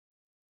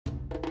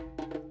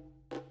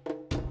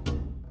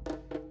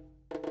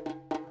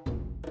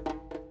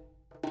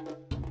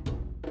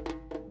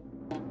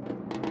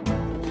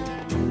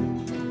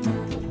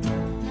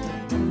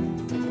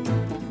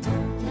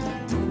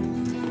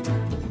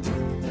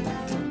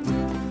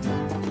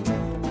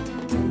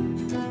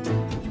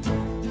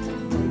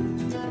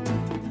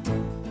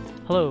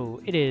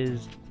It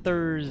is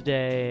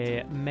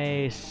Thursday,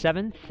 May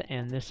 7th,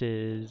 and this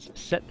is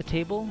Set the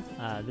Table.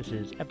 This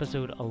is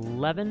episode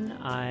 11.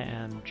 I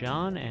am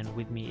John, and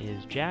with me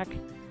is Jack.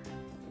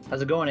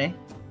 How's it going, eh?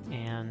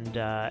 And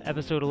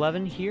episode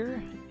 11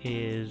 here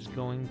is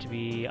going to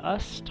be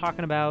us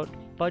talking about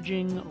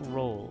fudging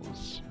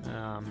rolls.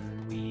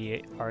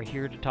 We are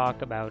here to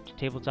talk about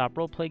tabletop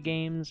roleplay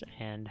games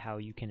and how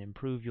you can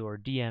improve your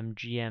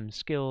DM/GM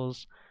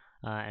skills.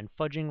 And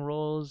fudging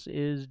rolls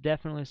is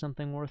definitely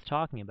something worth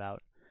talking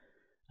about.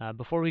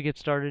 Before we get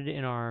started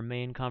in our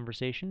main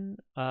conversation,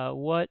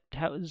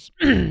 how's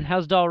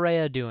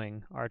Dalrea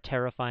doing, our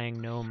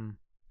terrifying gnome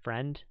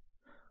friend?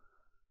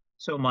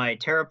 So my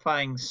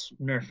terrifying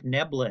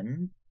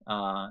Snurfneblin,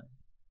 I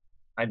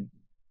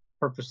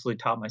purposely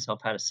taught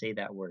myself how to say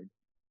that word,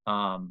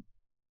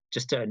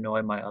 just to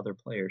annoy my other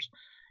players.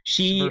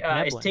 She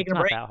is taking a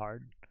break. Not that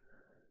hard.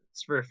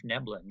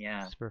 Snurfneblin,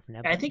 yeah.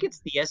 Snurfneblin. I think it's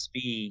the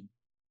SV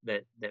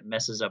that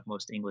messes up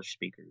most English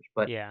speakers.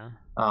 But yeah,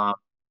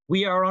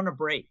 we are on a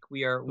break.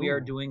 We are Ooh.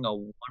 doing a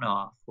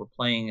one-off. We're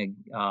playing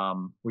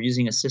we're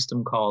using a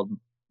system called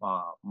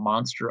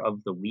Monster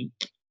of the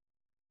Week.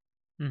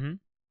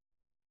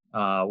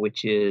 Mm-hmm.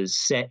 Which is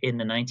set in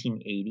the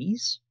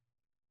 1980s,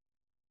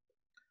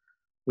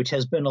 which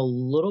has been a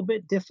little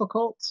bit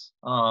difficult.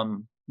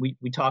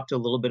 We talked a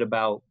little bit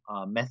about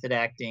method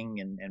acting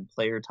and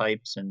player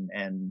types,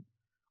 and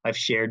I've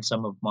shared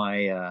some of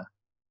my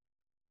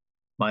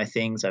my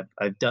things.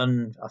 I've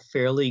done a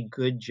fairly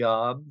good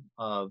job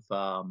of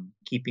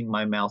keeping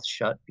my mouth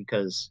shut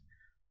because,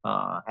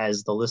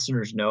 as the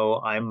listeners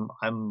know,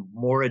 I'm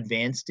more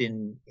advanced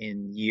in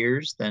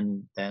years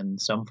than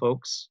some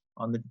folks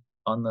in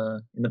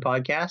the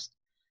podcast,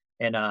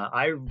 and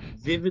I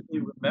vividly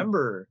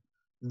remember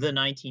the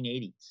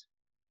 1980s,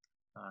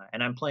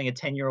 and I'm playing a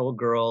 10-year-old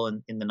girl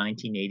in the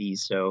 1980s.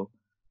 So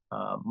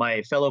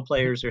my fellow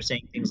players are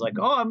saying things like,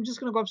 "Oh, I'm just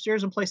going to go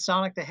upstairs and play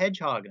Sonic the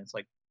Hedgehog," and it's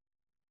like,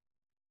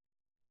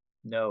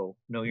 no,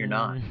 you're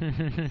not.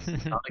 Sonic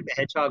the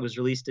Hedgehog was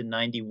released in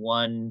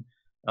 '91.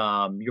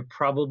 You're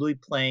probably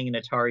playing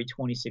an Atari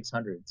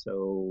 2600,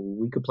 so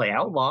we could play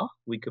Outlaw,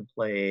 we could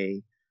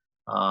play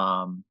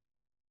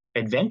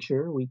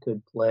Adventure, we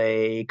could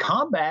play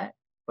Combat,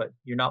 but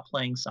you're not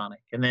playing Sonic.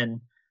 And then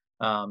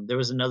there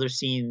was another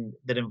scene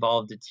that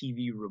involved a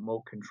TV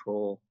remote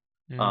control.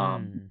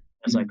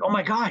 It's like, oh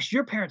my gosh,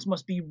 your parents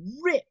must be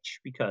rich,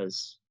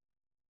 because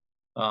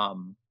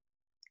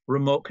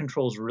remote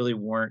controls really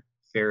weren't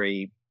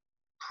very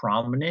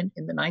prominent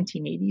in the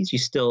 1980s. You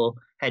still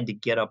had to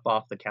get up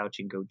off the couch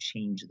and go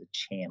change the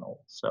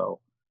channel. So,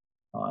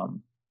 but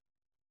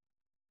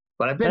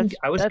that's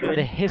good.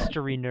 The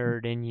history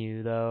nerd in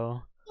you,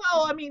 though.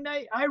 Well, I mean,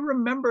 I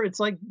remember it's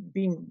like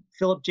being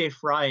Philip J.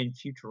 Fry in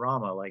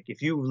Futurama. Like,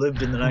 if you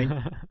lived in the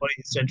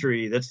 20th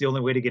century, that's the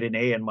only way to get an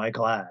A in my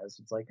class.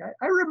 It's like,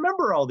 I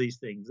remember all these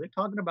things. They're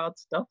talking about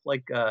stuff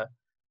like, oh,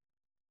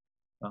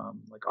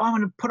 I'm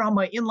going to put on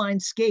my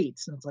inline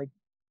skates. And it's like,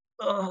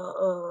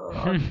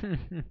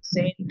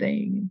 same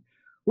thing.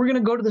 We're going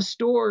to go to the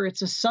store.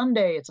 It's a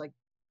Sunday. It's like,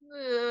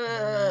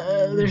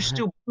 there's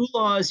still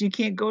laws. You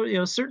can't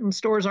go, certain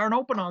stores aren't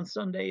open on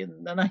Sunday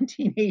in the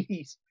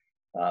 1980s.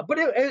 But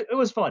it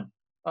was fun.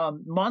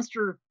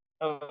 Monster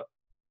a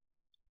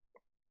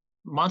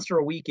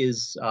Week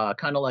is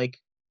kind of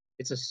like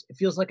it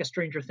feels like a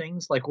Stranger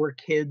Things, like we're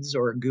kids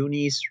or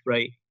Goonies,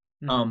 right?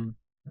 Mm-hmm.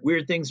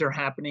 Weird things are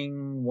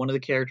happening. One of the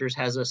characters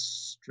has a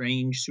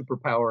strange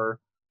superpower,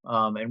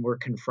 and we're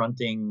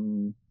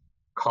confronting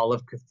Call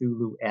of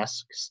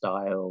Cthulhu-esque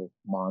style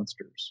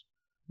monsters.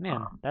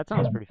 Man, that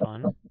sounds pretty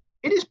fun.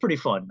 It is pretty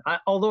fun.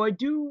 Although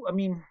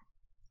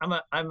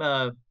I'm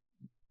a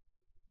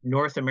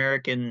North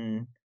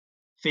American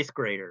fifth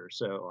grader,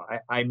 so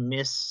I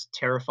miss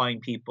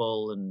terrifying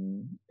people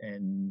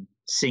and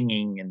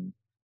singing, and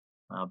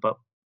but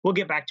we'll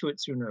get back to it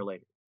sooner or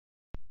later.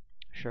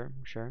 Sure.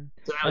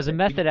 So as a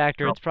method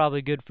actor, it's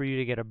probably good for you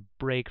to get a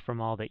break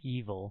from all the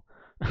evil.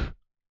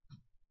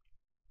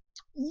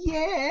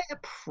 Yeah,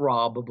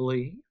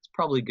 probably. It's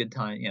probably a good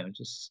time,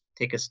 just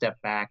take a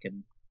step back,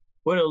 and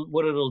what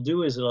it'll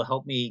do is it'll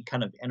help me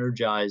kind of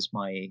energize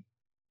my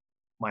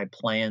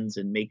plans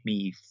and make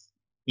me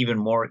even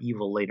more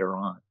evil later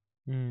on.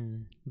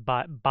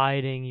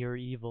 Biding your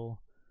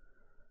evil.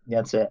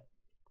 That's it.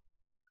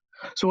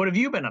 So what have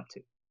you been up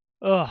to?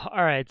 Oh,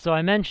 all right. So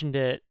I mentioned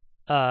it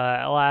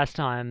last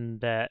time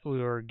that we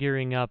were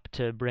gearing up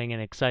to bring an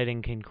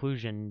exciting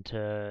conclusion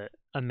to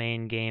a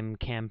main game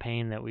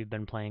campaign that we've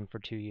been playing for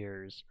 2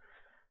 years.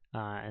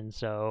 And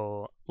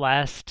so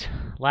last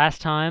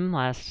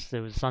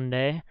it was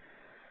Sunday,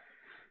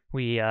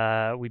 we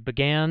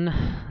began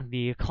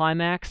the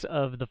climax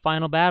of the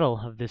final battle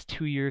of this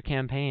 2-year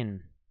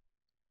campaign.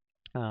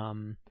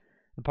 The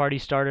party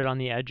started on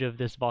the edge of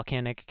this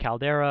volcanic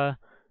caldera,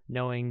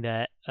 knowing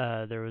that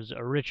there was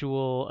a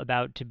ritual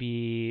about to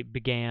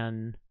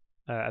begin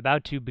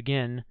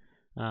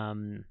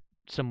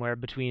somewhere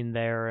between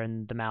there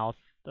and the mouth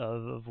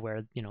of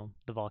where the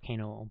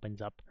volcano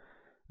opens up.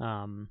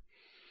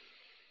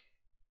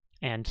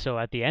 And so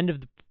at the end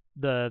of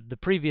the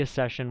previous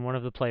session, one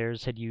of the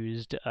players had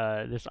used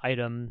this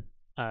item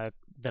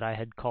that I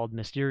had called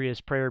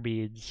Mysterious Prayer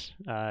Beads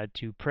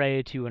to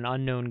pray to an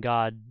unknown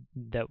god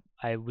that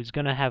I was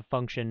going to have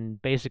function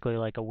basically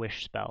like a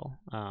wish spell.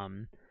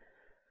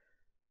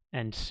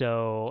 And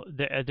so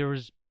there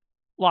was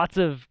lots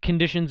of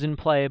conditions in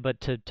play, but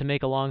to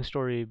make a long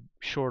story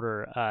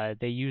shorter,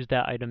 they used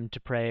that item to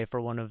pray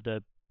for one of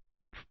the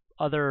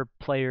other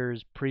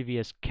players'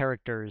 previous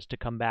characters to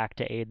come back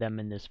to aid them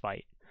in this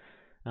fight.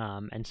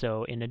 And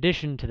so in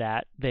addition to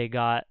that, they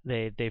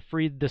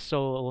freed the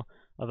soul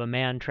of a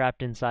man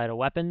trapped inside a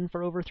weapon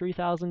for over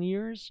 3,000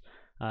 years,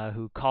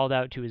 who called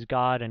out to his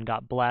god and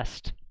got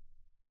blessed.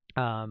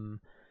 So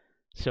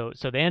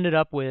they ended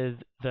up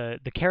with the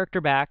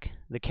character back,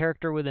 the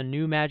character with a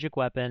new magic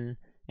weapon,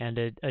 and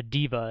a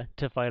diva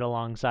to fight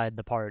alongside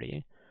the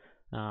party.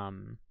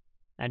 And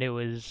it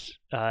was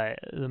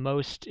the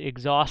most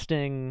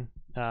exhausting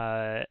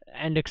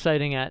and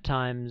exciting at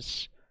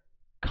times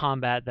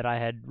combat that I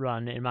had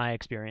run in my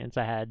experience.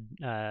 I had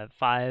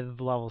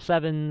 5 level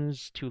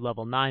 7s, 2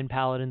 level 9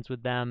 paladins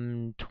with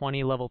them,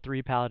 20 level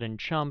 3 paladin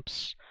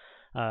chumps,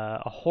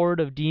 a horde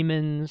of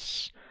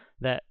demons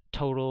that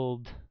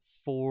totaled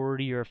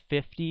 40 or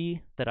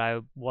 50 that I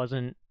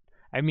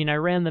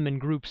ran them in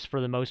groups for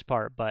the most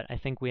part, but I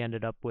think we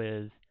ended up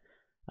with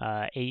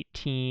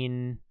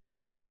 18,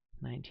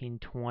 19,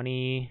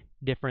 20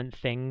 different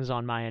things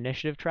on my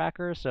initiative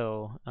tracker,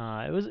 so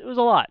it was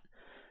a lot.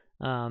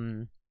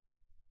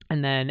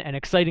 And then an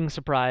exciting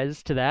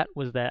surprise to that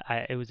was that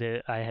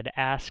I had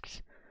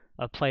asked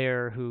a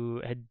player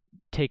who had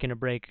taken a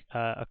break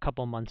a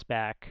couple months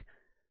back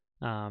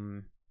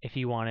if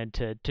he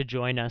wanted to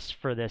join us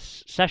for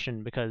this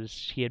session,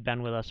 because he had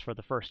been with us for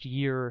the first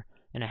year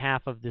and a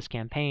half of this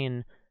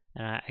campaign,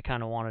 and I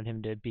kind of wanted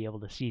him to be able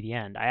to see the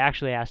end. I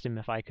actually asked him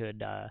if I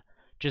could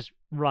just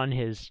run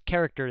his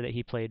character that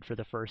he played for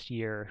the first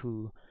year,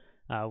 who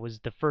was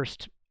the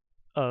first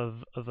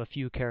of a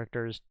few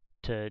characters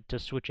to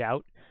switch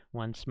out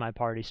once my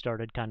party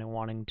started kind of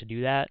wanting to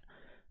do that.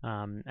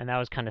 And that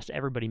was kind of,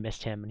 everybody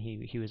missed him, and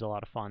he was a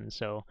lot of fun.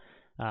 So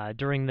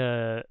during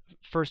the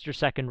first or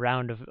second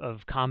round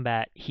of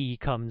combat, he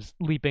comes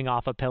leaping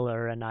off a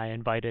pillar, and I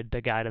invited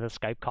the guy to the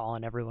Skype call,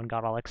 and everyone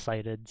got all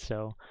excited.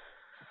 So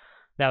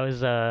that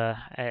was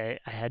I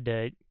had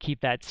to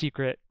keep that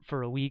secret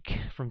for a week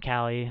from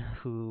Callie,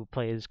 who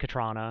plays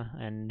Katrana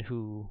and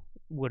who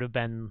would have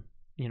been,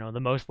 the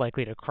most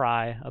likely to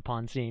cry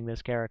upon seeing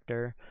this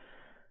character.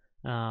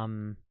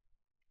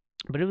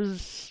 But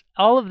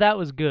all of that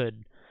was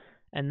good.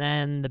 And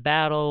then the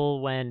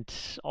battle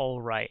went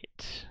all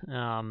right.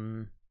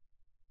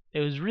 It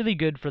was really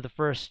good for the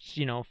first,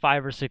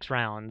 5 or 6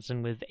 rounds,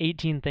 and with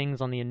 18 things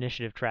on the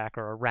initiative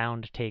tracker, a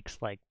round takes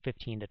like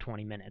 15 to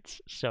 20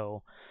 minutes.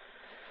 So,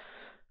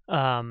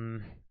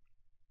 after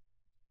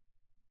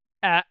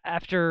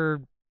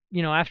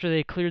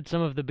they cleared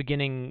some of the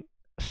beginning,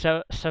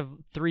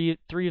 three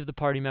of the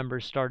party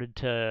members started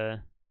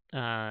to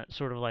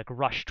sort of like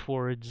rush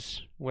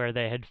towards where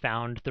they had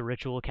found the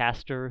ritual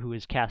caster who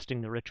was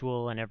casting the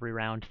ritual, and every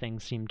round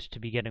things seemed to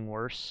be getting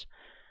worse.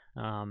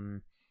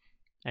 And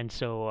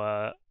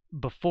so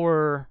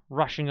before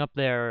rushing up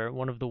there,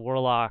 one of the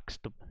warlocks,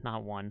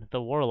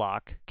 the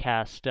warlock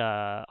cast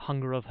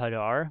Hunger of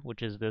Hadar,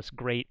 which is this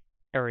great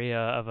area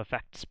of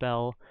effect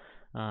spell.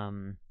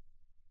 And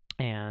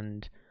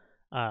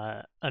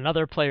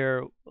another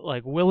player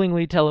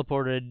willingly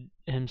teleported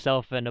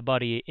himself and a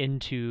buddy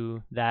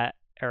into that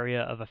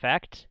area of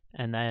effect,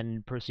 and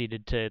then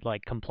proceeded to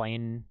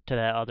complain to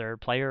that other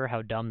player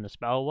how dumb the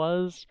spell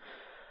was.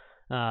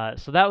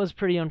 So that was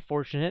pretty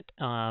unfortunate,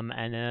 and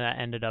then that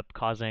ended up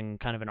causing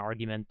kind of an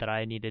argument that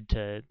I needed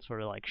to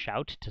sort of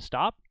shout to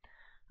stop,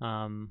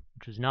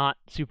 which was not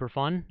super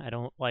fun. I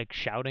don't like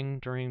shouting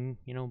during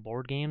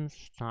board games.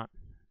 It's not.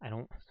 I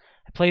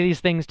play these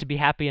things to be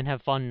happy and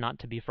have fun, not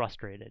to be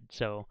frustrated.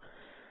 So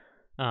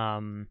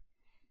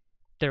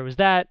there was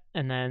that,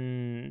 and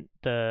then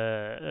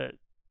the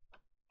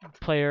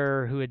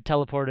player who had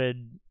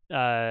teleported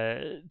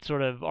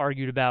sort of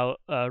argued about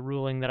a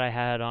ruling that I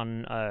had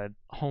on a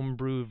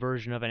homebrew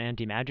version of an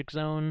anti-magic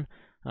zone,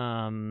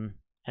 and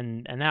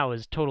that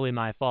was totally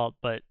my fault.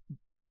 But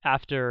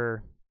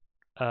after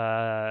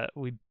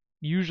we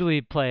usually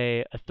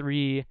play a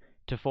 3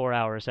 to 4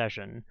 hour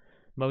session,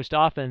 most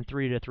often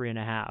 3 to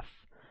 3.5,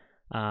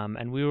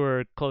 and we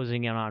were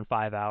closing in on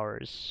 5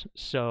 hours.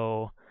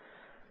 So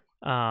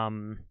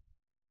no,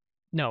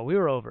 we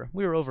were over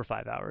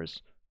 5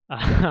 hours.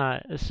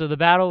 So the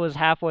battle was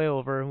halfway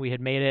over. We had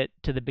made it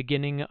to the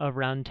beginning of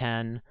round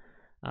 10,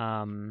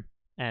 and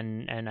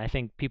I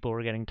think people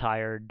were getting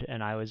tired,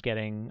 and I was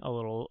getting a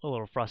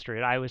little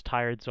frustrated. I was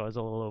tired, so I was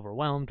a little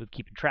overwhelmed with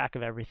keeping track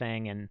of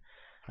everything, and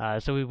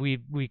so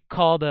we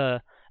called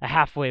a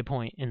halfway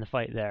point in the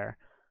fight there,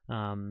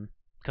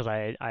 because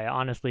I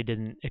honestly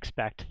didn't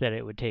expect that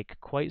it would take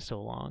quite so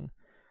long.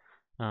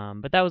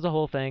 But that was the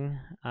whole thing.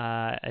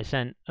 I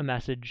sent a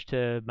message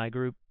to my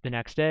group the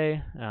next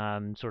day,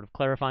 sort of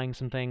clarifying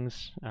some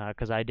things,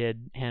 because I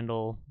did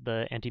handle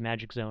the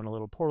anti-magic zone a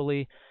little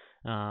poorly.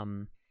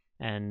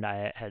 And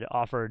I had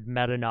offered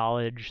meta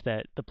knowledge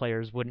that the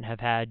players wouldn't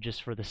have had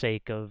just for the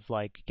sake of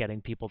like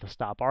getting people to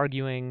stop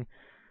arguing.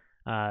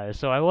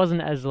 So I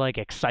wasn't as like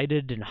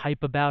excited and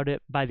hype about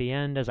it by the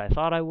end as I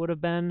thought I would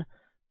have been,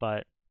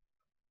 but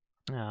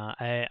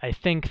I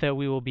think that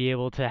we will be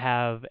able to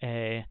have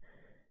an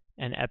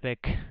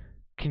epic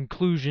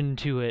conclusion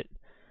to it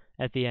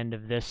at the end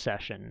of this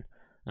session.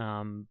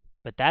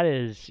 But that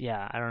is,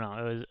 yeah, I don't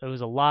know. It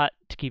was a lot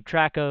to keep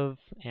track of,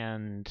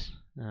 and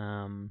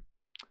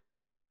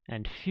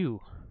phew.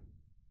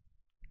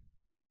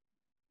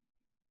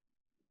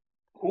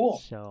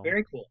 Cool. So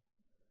Very cool.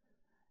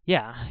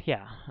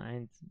 yeah,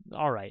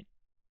 all right.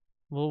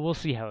 We'll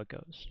see how it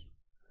goes.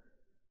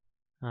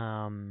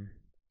 I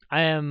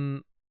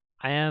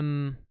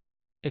am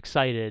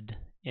excited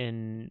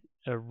in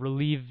a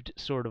relieved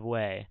sort of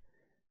way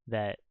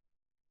that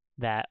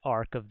that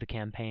arc of the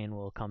campaign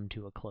will come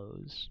to a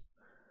close.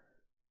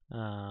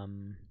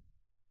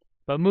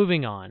 But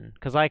moving on,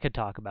 because I could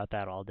talk about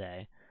that all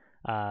day.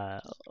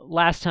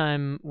 Last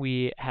time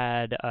we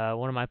had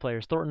one of my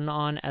players, Thornton,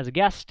 on as a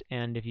guest,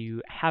 and if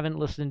you haven't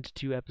listened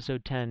to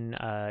episode 10,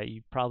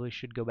 you probably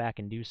should go back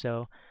and do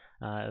so.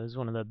 It was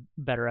one of the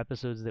better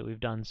episodes that we've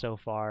done so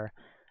far.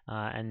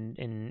 And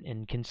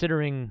in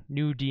considering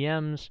new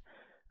DMs,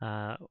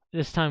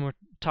 this time we're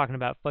talking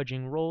about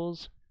fudging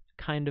roles,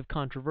 kind of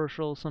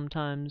controversial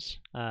sometimes,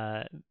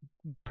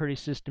 pretty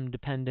system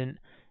dependent,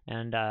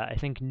 and I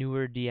think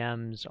newer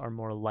DMs are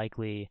more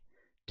likely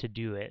to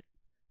do it,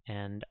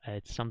 and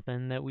it's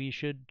something that we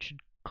should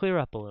clear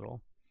up a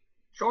little.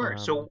 Sure.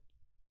 So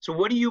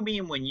what do you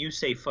mean when you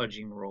say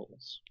fudging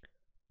rolls?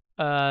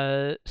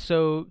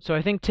 So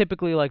I think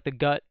typically like the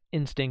gut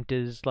instinct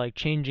is like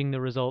changing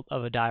the result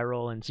of a die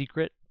roll in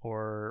secret,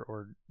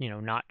 or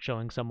not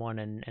showing someone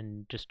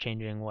and just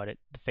changing what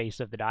the face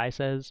of the die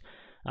says,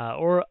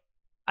 or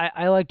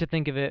I like to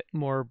think of it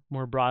more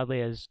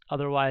broadly as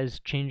otherwise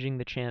changing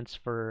the chance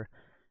for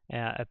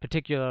a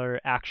particular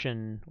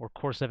action or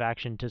course of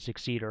action to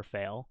succeed or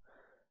fail.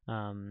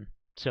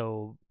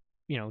 So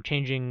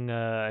changing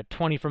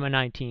 20 from a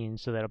 19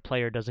 so that a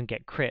player doesn't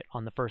get crit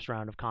on the first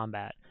round of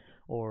combat,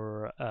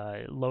 or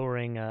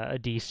lowering a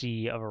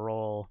DC of a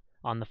roll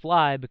on the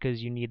fly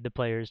because you need the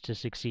players to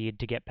succeed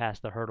to get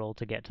past the hurdle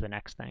to get to the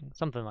next thing.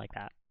 Something like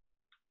that.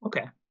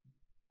 Okay.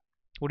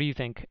 What do you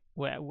think?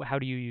 How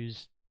do you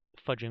use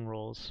fudging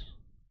rolls?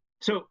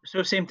 So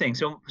same thing.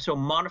 So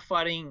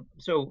modifying.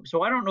 So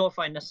I don't know if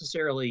I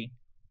necessarily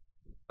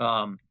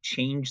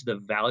change the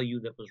value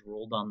that was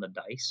rolled on the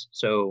dice.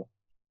 So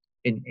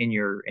in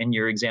your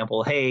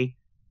example, hey,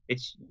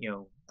 it's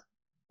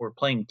we're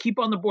playing Keep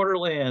on the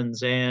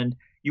Borderlands, and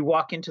you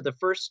walk into the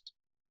first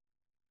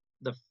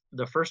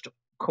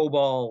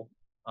Cobalt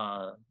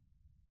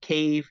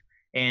cave,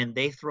 and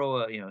they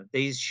throw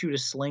they shoot a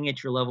sling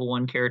at your level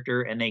 1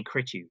 character and they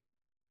crit you.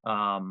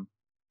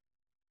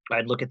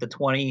 I'd look at the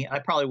 20. I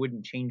probably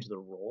wouldn't change the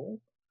roll.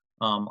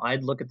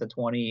 I'd look at the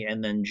 20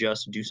 and then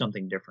just do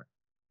something different.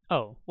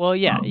 Oh, well,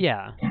 yeah.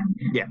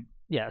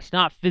 It's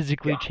not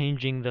physically Yeah.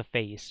 changing the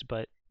face,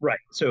 but right.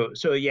 So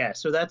yeah.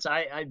 So that's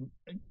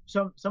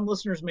some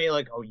listeners may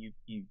like, oh, you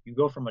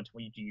go from a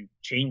 20, do you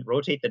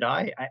rotate the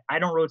die? I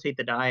don't rotate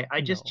the die.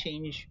 I just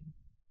change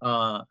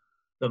the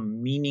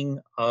meaning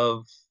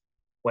of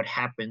what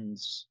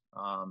happens,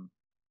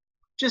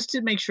 just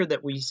to make sure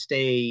that we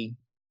stay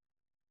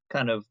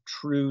kind of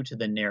true to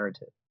the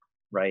narrative,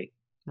 right?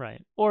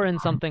 Right. Or in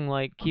something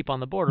like Keep on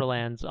the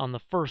Borderlands, on the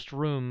first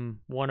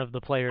room, one of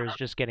the players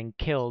just getting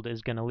killed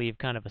is going to leave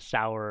kind of a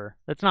sour.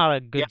 That's not a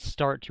good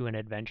start to an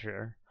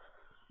adventure.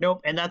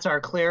 Nope, and that's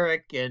our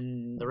cleric,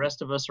 and the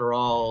rest of us are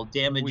all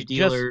damage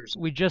dealers.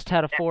 We just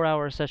had a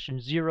 4-hour session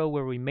 0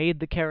 where we made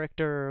the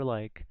character,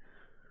 like,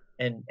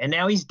 and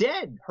now he's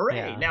dead. Hooray!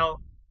 Yeah. Now,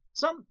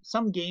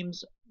 some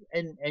games,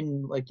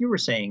 and like you were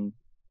saying,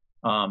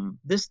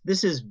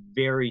 this is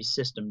very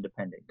system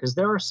dependent, because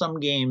there are some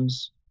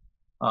games.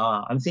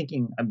 I'm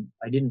thinking,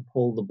 I didn't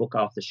pull the book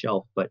off the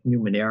shelf, but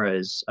Numenera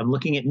is. I'm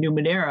looking at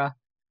Numenera,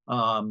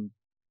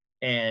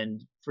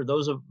 and for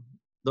those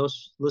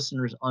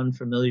listeners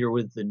unfamiliar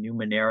with the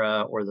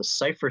Numenera or the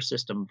Cipher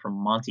system from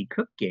Monte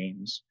Cook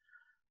games,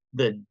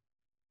 the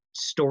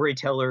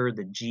storyteller,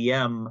 the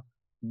GM,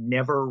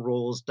 never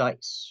rolls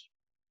dice,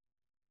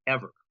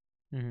 ever.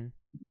 Mm-hmm.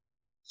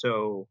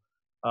 So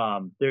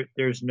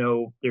there's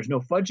no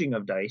fudging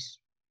of dice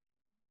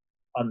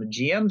on the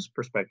GM's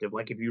perspective.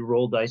 Like if you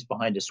roll dice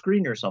behind a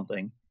screen or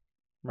something,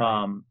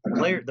 right.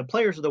 The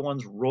players are the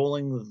ones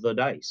rolling the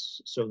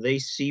dice, so they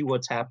see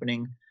what's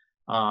happening,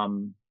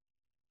 and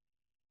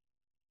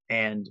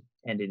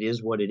it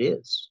is what it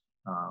is.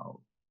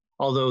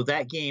 Although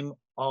that game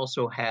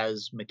also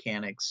has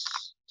mechanics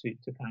to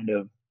kind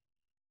of,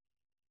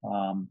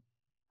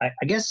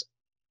 I guess,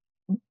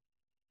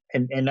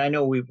 and I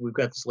know we've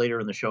got this later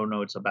in the show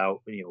notes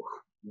about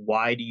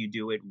why do you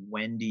do it,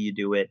 when do you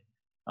do it,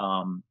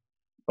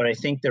 but I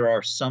think there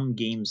are some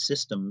game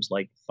systems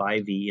like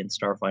 5e and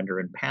Starfinder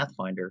and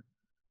Pathfinder,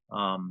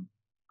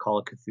 Call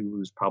of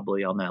Cthulhu is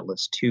probably on that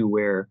list too,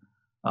 where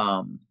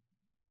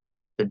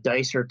the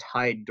dice are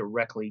tied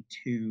directly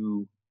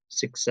to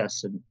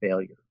success and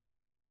failure.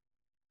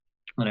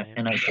 Right.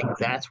 And I think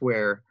that's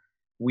where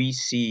we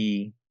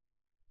see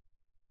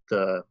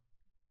the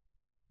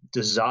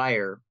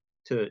desire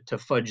to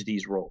fudge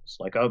these rolls.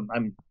 Like I'm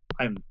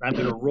going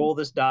to roll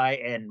this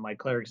die and my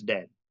cleric's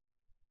dead.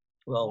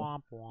 Well,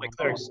 Womp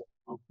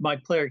my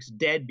womp. cleric's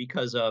dead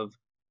because of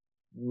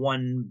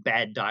one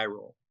bad die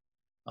roll.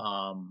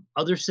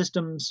 Other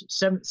systems,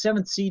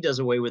 Seventh Sea does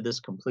away with this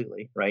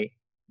completely, right?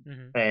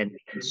 Mm-hmm. And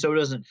so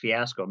doesn't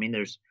Fiasco. I mean,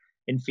 there's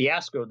in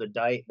Fiasco the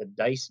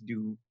dice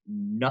do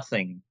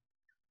nothing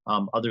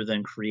other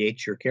than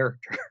create your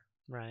character.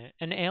 Right.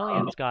 And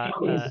Alien's got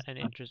an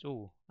interest.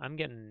 Ooh, I'm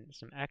getting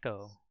some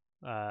echo.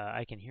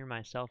 I can hear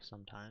myself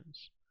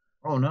sometimes.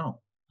 Oh no.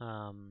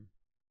 Um,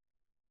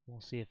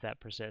 we'll see if that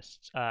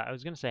persists. I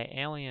was gonna say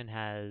Alien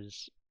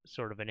has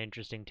sort of an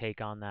interesting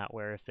take on that,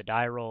 where if the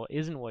die roll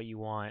isn't what you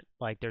want,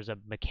 like there's a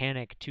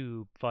mechanic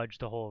to fudge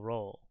the whole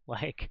roll.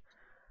 Like,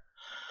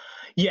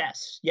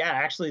 Yes, yeah,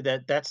 actually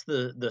that's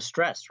the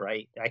stress,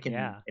 right? I can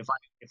yeah,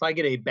 if I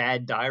get a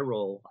bad die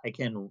roll, I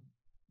can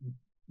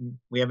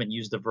we haven't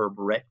used the verb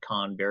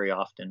retcon very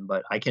often,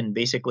 but I can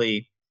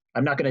basically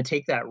I'm not going to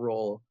take that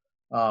roll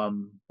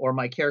or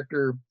my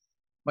character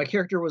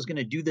was going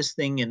to do this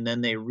thing and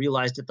then they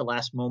realized at the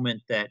last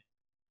moment that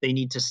they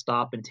need to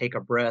stop and take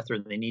a breath or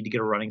they need to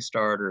get a running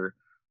start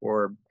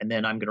or and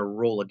then I'm going to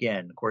roll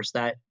again. Of course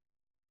that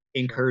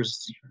sure.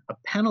 incurs a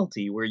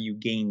penalty where you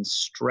gain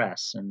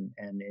stress and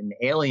in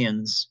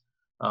aliens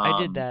I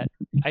did um that.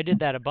 I did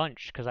that a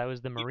bunch because I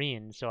was the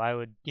Marine, so I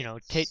would,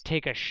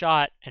 take a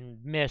shot and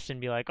miss and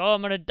be like, "Oh,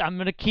 I'm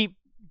gonna keep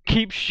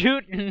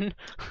shooting."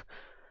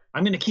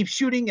 I'm going to keep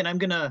shooting and I'm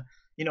going to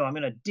I'm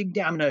going to dig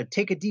down, I'm going to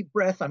take a deep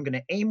breath, I'm going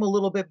to aim a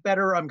little bit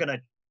better, I'm going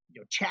to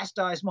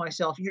chastise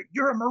myself.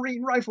 You're a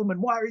Marine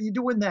rifleman, why are you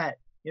doing that,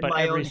 in But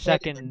my every own head,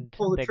 and then second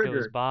pull the that goes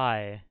trigger.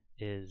 by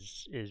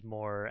is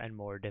more and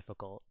more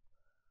difficult.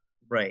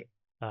 Right.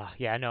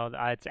 Yeah, no,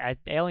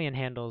 Alien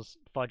handles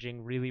fudging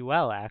really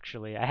well,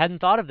 actually. I hadn't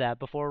thought of that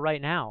before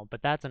right now,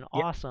 but that's an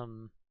Yeah,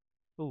 awesome.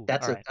 Ooh, all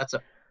right. that's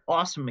a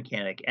awesome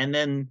mechanic. And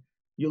then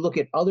you look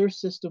at other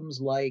systems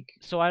like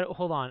So I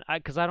hold on,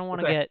 because okay, I don't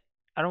want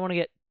to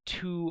get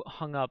too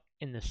hung up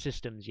in the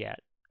systems yet,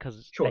 because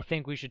I sure,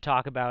 think we should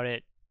talk about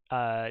it.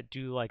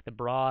 Do like the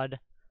broad,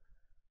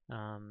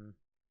 um,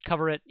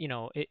 cover it.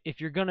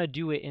 If you're gonna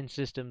do it in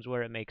systems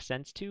where it makes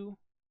sense to,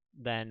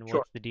 then sure,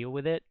 what's the deal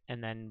with it,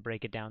 and then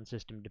break it down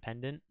system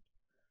dependent.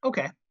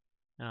 okay,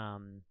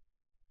 Um,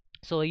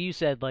 so like you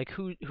said, like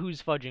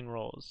who's fudging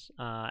rolls,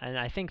 and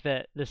I think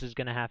that this is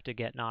gonna have to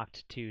get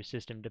knocked to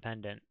system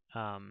dependent,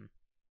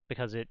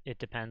 because it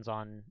depends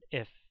on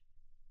if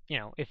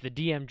the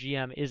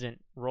DMGM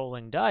isn't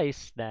rolling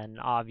dice, then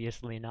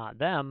obviously not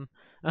them.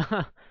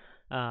 right,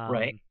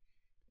 um,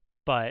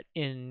 but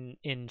in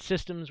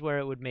systems where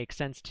it would make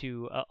sense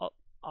to,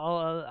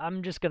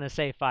 I'm just gonna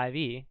say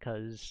 5e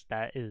because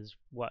that is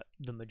what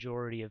the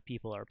majority of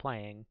people are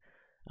playing.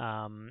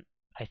 Um,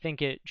 I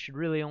think it should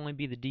really only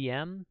be the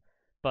DM,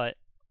 but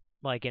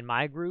like in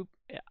my group,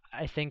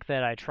 I think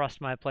that I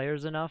trust my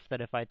players enough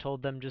that if I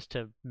told them just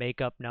to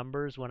make up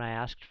numbers when I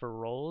asked for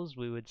rolls,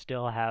 we would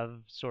still have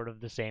sort of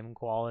the same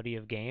quality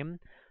of game.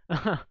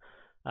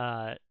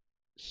 uh,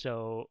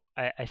 so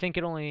I think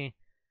it only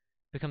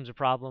becomes a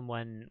problem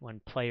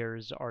when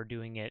players are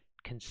doing it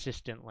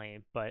consistently,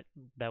 but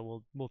that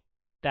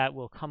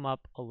will come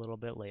up a little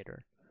bit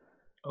later.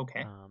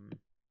 okay. Um,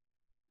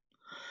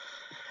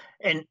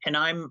 And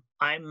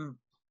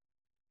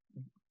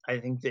I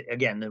think that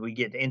again that we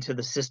get into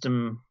the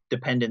system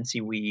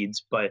dependency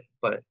weeds, but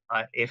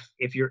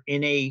if you're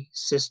in a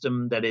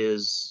system that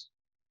is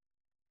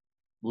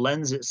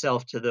lends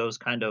itself to those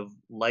kind of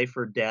life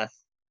or death,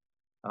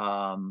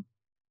 um,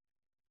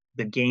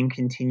 the game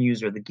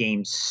continues or the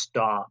game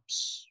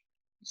stops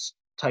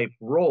type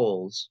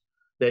roles,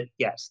 that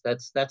yes,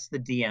 that's the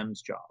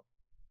DM's job,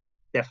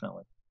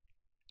 definitely.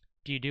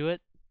 do you do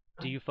it?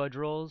 Do you fudge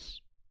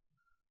rolls?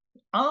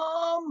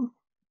 Um,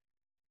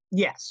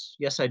 yes,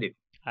 I do,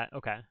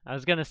 Okay, I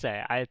was gonna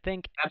say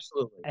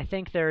absolutely. I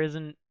think there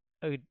isn't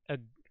a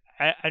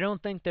I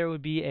don't think there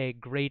would be a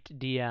great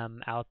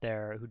DM out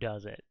there who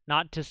does it.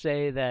 Not to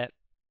say that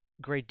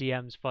great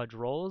DMs fudge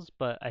roles,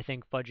 but I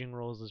think fudging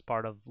roles is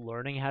part of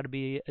learning how to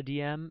be a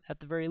DM at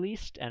the very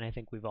least, and I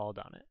think we've all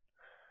done it.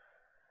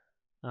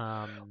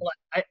 Well,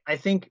 I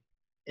think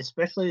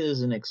especially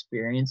as an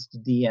experienced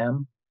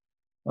DM,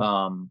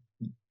 um,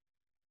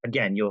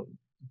 again, you'll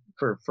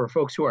for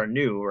folks who are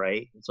new,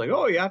 right? It's like,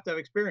 oh, you have to have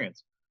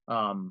experience.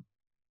 Um,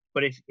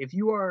 but if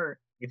you're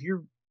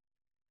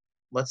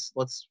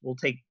we'll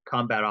take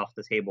combat off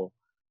the table.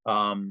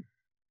 Um,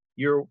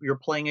 you're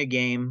playing a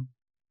game.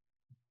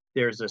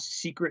 There's a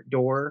secret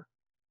door,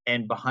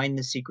 and behind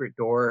the secret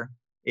door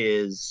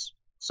is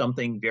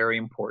something very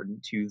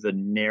important to the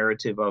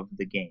narrative of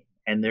the game.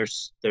 And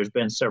there's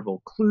been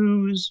several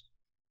clues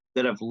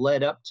that have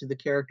led up to the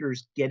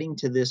characters getting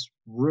to this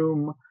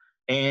room,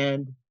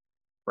 and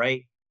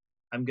right,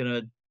 I'm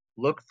gonna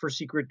look for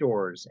secret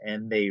doors,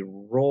 and they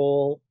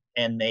roll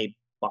and they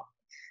botch,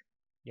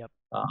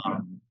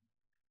 Um,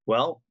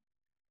 well,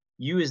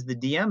 you as the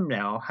DM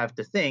now have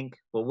to think,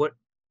 well, what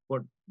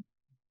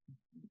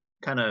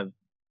kind of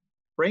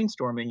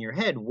brainstorm in your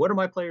head? What are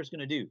my players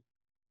going to do?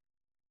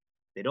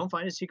 They don't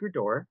find a secret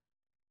door.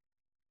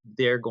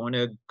 They're going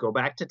to go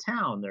back to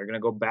town. They're going to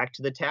go back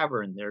to the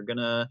tavern. They're going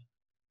to,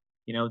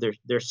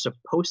 they're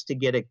supposed to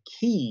get a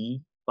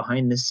key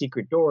behind the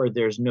secret door.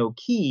 There's no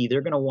key.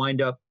 They're going to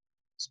wind up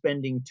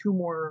spending 2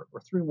 more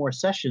or 3 more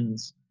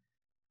sessions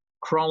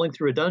crawling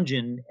through a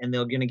dungeon, and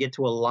they're going to get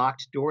to a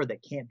locked door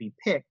that can't be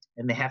picked,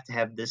 and they have to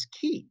have this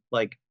key.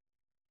 Like,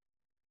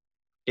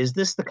 is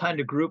this the kind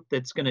of group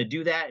that's going to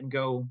do that and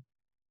go,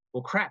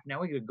 well, crap,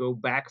 now we got to go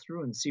back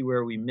through and see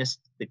where we missed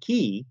the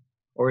key?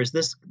 Or is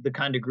this the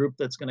kind of group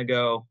that's going to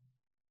go,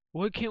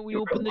 Why can't we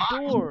open the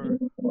door?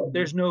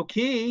 there's no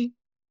key,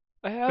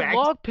 I have back to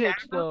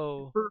lockpicks the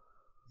though.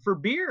 for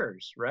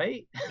beers,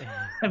 right?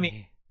 I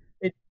mean,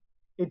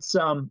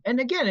 and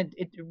again,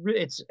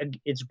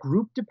 it's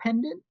group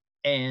dependent,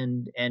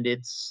 and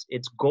it's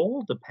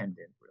goal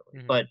dependent,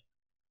 really. But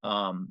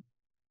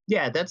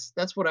yeah,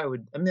 that's what I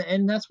would,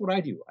 and that's what I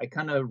do. I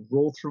kind of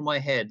roll through my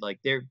head like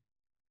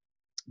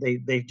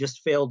they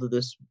just failed to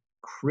this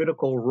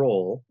critical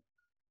role.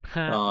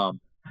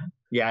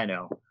 Yeah, I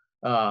know.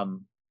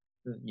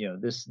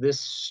 This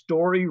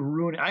story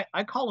ruin.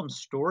 I call them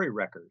story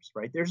wreckers,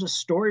 right? There's a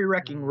story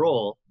wrecking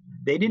role.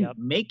 They didn't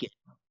make it,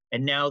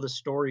 and now the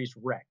story's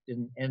wrecked.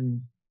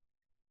 And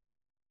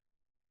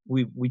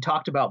we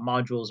talked about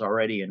modules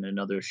already in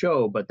another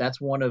show, but that's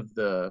one of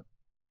the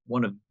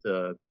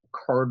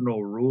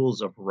cardinal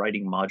rules of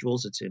writing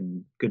modules. It's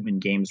in Goodman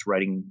Games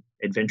writing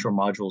adventure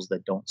modules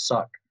that don't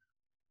suck,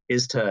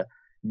 is to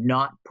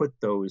not put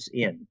those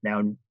in.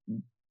 Now,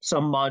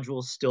 some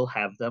modules still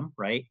have them,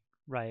 right?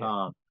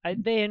 Right.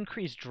 They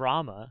increase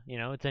drama,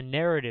 it's a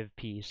narrative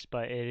piece,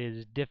 but it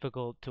is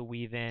difficult to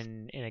weave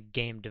in a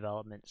game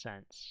development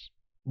sense.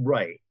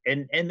 Right.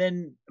 And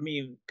then, I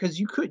mean, because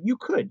you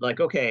could like,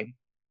 okay,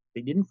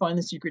 they didn't find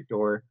the secret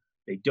door,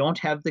 they don't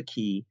have the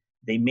key,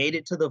 they made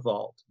it to the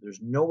vault, there's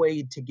no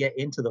way to get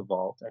into the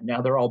vault, and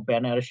now they're all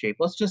bent out of shape.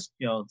 Let's just,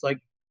 it's like,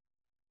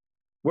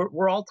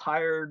 we're all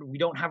tired, we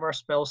don't have our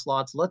spell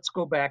slots, let's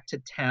go back to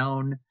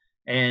town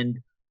and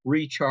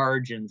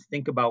recharge and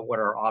think about what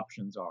our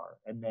options are.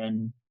 And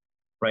then,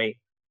 right,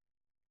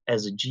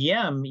 as a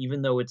GM,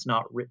 even though it's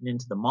not written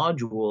into the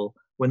module,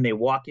 when they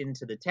walk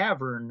into the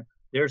tavern,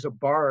 there's a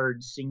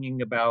bard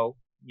singing about,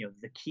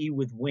 the key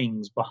with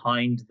wings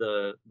behind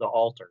the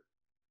altar,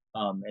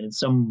 and it's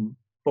some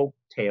folk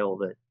tale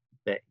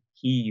that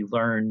he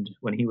learned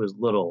when he was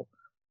little,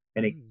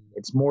 and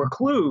it's more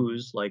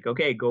clues like,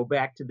 okay, go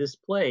back to this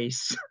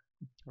place.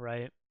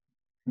 Right.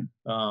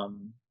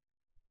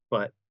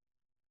 But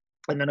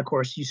and then of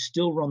course you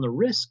still run the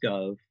risk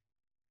of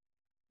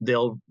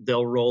they'll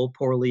roll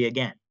poorly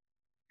again.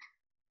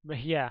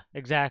 Yeah,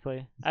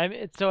 exactly.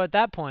 So at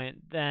that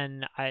point,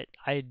 then I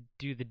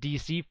do the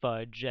DC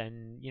fudge,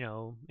 and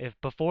if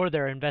before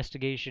their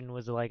investigation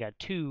was like a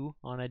 2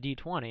 on a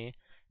D20,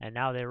 and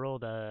now they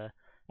rolled an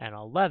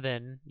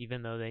 11,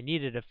 even though they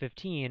needed a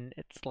 15,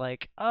 it's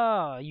like,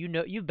 oh,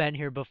 you've been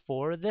here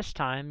before. This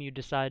time you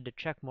decide to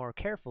check more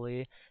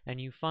carefully, and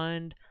you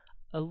find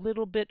a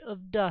little bit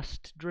of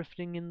dust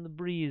drifting in the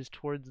breeze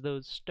towards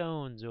those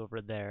stones over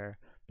there.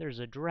 There's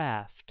a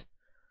draft.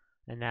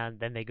 And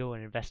then they go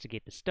and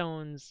investigate the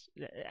stones.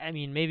 I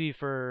mean, maybe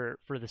for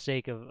the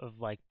sake of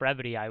like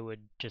brevity, I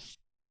would just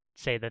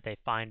say that they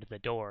find the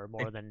door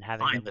more than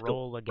having them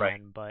roll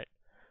again. Right. But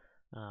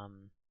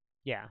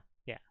yeah,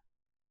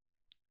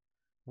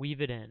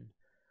 weave it in.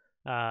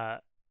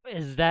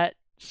 Is that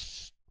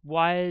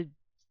why?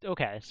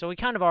 Okay, so we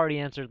kind of already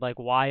answered like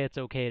why it's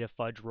okay to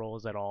fudge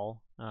rolls at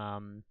all.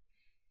 And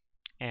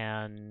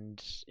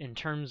in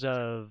terms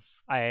of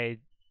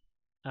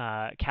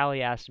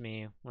Callie asked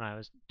me when I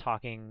was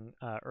talking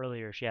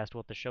earlier, she asked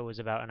what the show was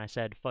about, and I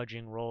said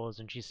fudging rolls,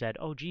 and she said,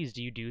 "Oh, geez,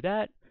 do you do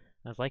that?"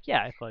 I was like,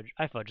 "Yeah,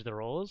 I fudge the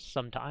rolls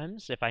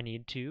sometimes if I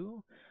need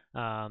to."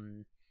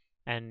 And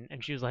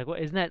she was like, "What,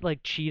 isn't that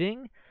like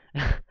cheating?"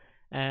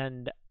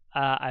 And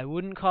I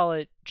wouldn't call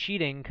it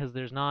cheating because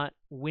there's not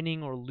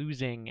winning or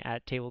losing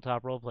at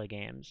tabletop roleplay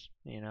games.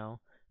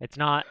 It's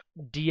not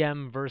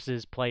DM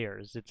versus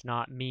players. It's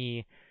not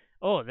me.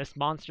 Oh, this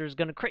monster is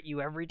gonna crit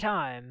you every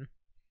time.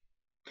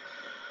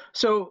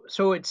 So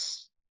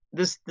it's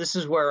this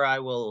is where I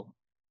will,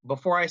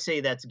 before I say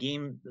that's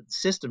game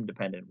system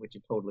dependent, which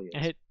it totally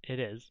is. It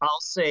is.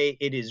 I'll say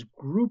it is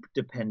group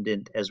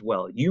dependent as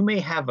well. You may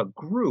have a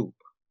group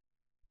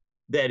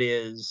that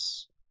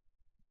is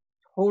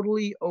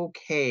totally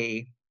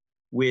okay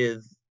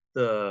with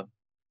the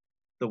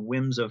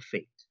whims of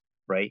fate,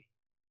 right?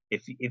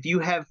 If you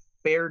have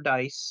fair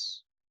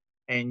dice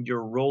and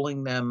you're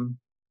rolling them,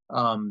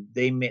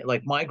 they may,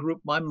 like my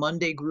group, my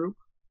Monday group,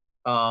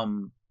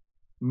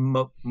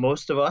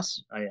 most of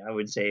us, I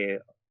would say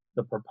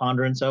the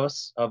preponderance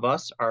of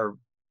us are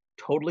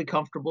totally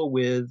comfortable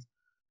with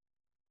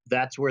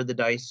that's where the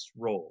dice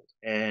rolled.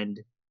 And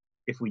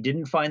if we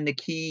didn't find the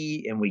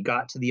key and we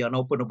got to the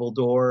unopenable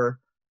door,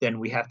 then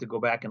we have to go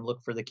back and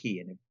look for the key.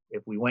 And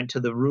if we went to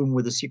the room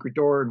with the secret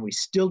door and we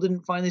still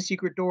didn't find the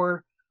secret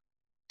door,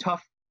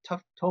 tough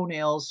tough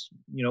toenails,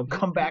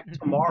 come back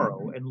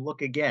tomorrow and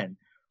look again.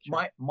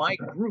 Sure. My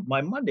group,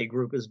 my Monday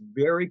group, is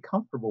very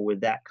comfortable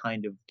with that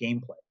kind of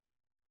gameplay.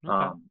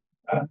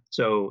 Okay.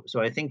 So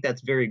I think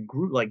that's very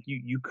group. Like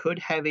you could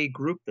have a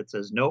group that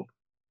says, nope,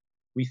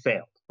 we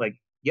failed. Like,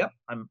 yep,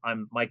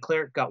 I'm my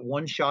cleric got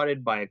one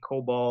shotted by a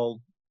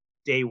kobold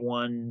day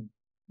one,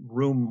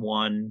 room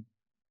one.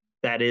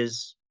 That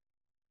is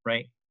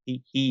right.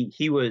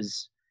 He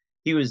was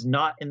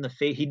not in the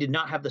face. He did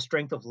not have the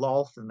strength of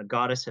Lolth, and the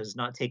goddess has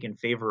not taken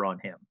favor on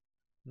him,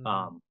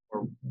 Mhm.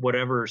 or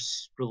whatever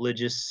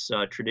religious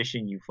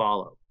tradition you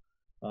follow.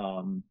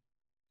 Um,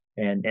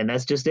 and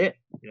that's just it.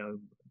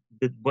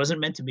 It wasn't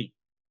meant to be.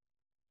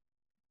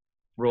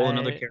 Roll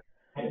another I character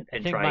I and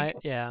think try my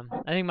again. yeah,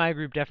 I think my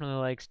group definitely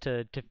likes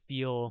to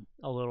feel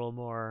a little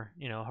more,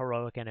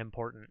 heroic and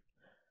important.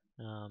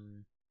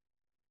 Um,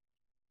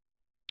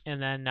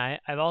 and then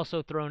I've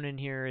also thrown in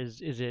here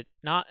is it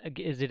not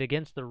is it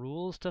against the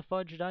rules to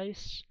fudge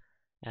dice?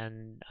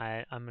 And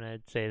I'm gonna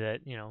say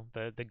that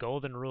the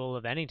golden rule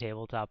of any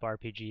tabletop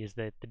RPG is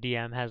that the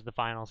DM has the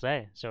final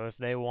say. So if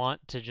they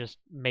want to just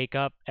make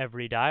up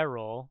every die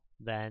roll,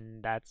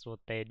 then that's what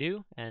they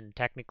do, and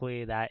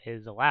technically that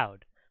is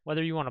allowed.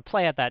 Whether you want to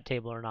play at that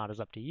table or not is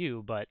up to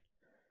you, but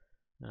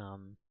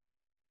um,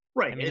 I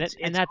Right. mean and It's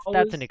that's an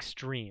always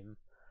extreme.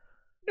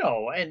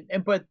 no, and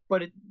but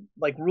it,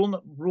 like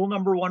rule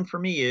number one for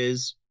me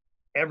is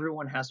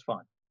everyone has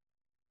fun.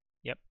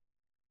 Yep.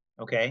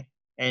 Okay,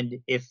 and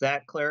if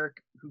that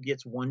cleric who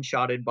gets one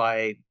shotted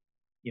by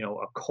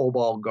a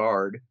kobold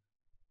guard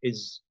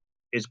is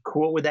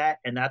cool with that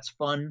and that's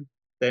fun,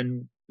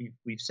 then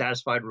we've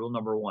satisfied rule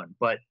number one.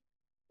 But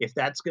if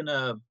that's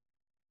gonna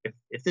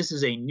if this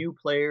is a new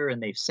player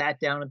and they've sat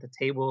down at the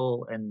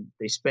table and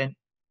they spent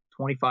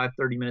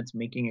 25-30 minutes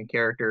making a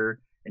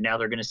character and now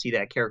they're going to see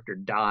that character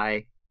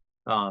die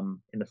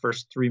in the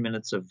first 3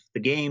 minutes of the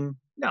game,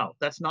 no,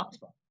 that's not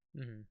fun.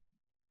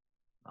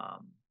 Hmm.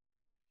 um,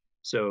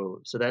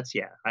 so that's,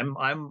 yeah, I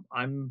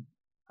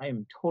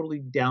am totally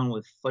down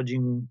with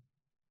fudging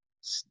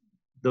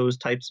those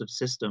types of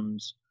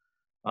systems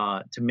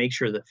to make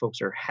sure that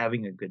folks are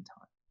having a good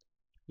time.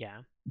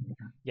 Yeah.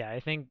 Yeah, I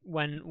think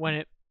when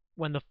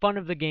the fun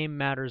of the game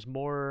matters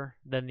more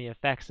than the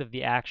effects of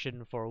the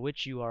action for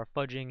which you are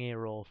fudging a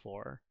roll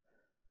for.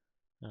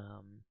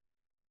 Um,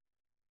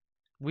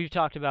 we've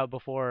talked about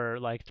before,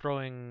 like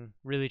throwing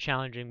really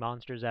challenging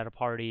monsters at a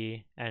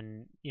party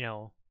and,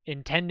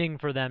 intending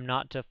for them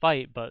not to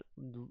fight, but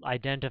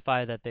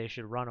identify that they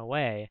should run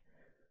away.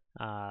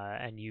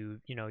 And you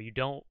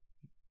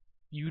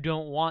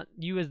don't want,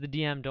 you as the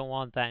DM don't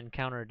want that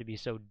encounter to be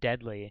so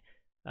deadly.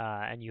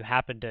 And you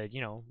happen to,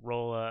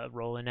 roll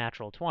a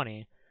natural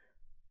 20.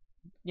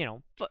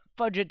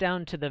 Fudge it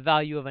down to the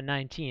value of a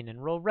 19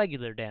 and roll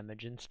regular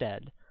damage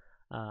instead.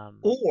 Um,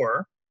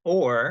 Or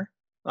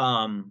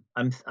I'm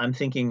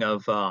thinking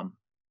of a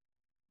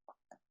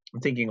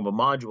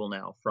module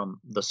now from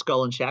the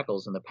Skull and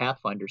Shackles in the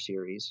Pathfinder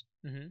series.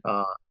 mhm.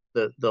 Uh,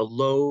 the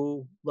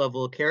low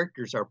level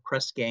characters are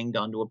press ganged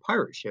onto a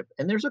pirate ship,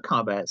 and there's a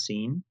combat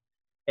scene,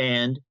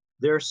 and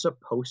they're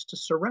supposed to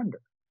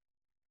surrender.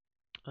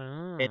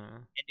 Ah,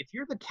 And if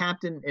you're the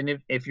captain, and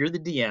if you're the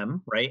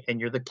DM, right, and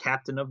you're the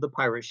captain of the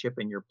pirate ship,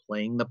 and you're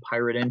playing the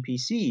pirate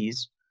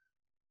NPCs,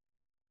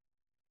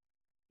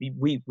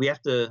 we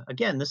have to,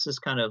 again. This is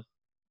kind of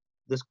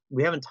this.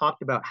 We haven't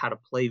talked about how to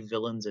play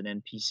villains and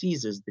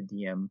NPCs as the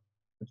DM.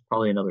 It's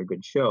probably another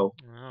good show.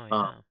 oh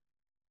Uh, yeah.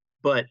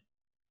 but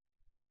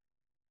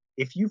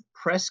if you've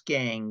press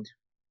ganged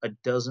a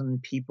dozen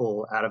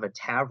people out of a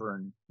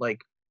tavern,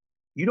 like,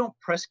 you don't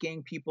press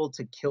gang people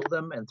to kill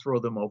them and throw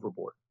them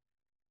overboard.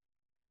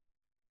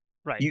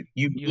 Right. You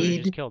You would have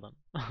just need killed him.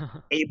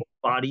 able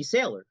bodied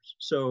sailors.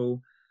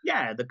 So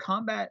yeah, the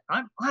combat,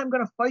 I'm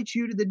gonna fight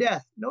you to the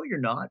death. No, you're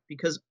not,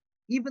 because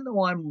even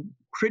though I'm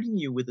critting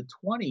you with a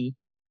 20,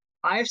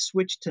 I've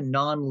switched to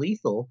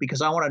non-lethal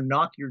because I want to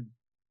knock your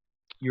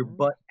Oh,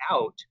 butt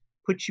out,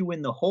 put you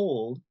in the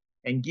hold,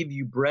 and give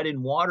you bread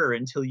and water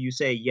until you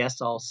say,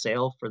 yes, I'll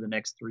sail for the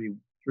next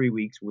three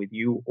weeks with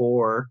you.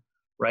 Or,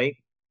 right,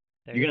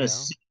 there you're you gonna go.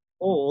 sit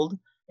hold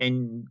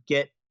and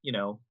get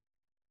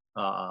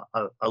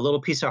a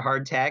little piece of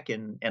hardtack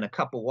and a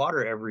cup of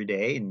water every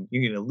day, and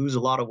you're going to lose a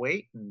lot of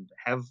weight and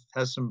have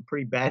some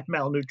pretty bad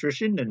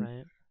malnutrition, and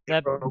Right.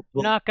 That you're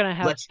we'll not gonna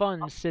have let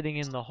fun sitting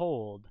in the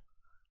hold.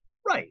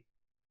 right.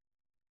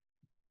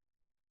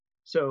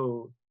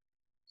 So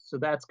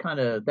that's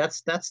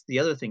the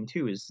other thing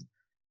too, is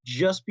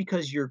just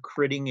because you're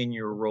critting and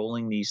you're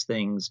rolling these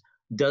things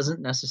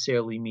doesn't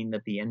necessarily mean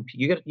that the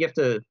you have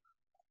to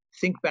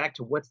think back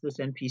to what's this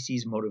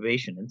NPC's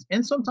motivation,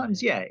 and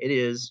sometimes, Right. yeah, it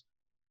is,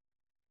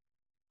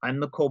 I'm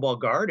the Cobalt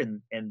Guard,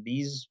 and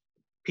these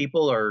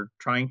people are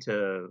trying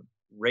to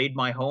raid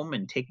my home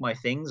and take my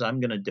things. I'm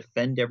going to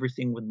defend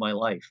everything with my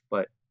life.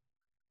 But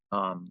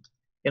um,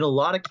 in a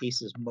lot of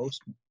cases,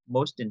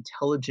 most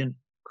intelligent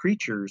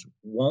creatures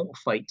won't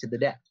fight to the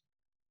death.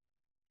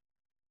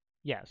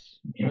 Yes,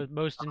 Yeah.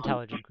 most Um,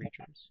 intelligent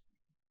creatures.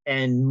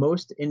 and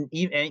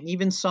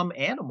even some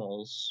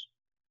animals,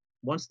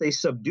 once they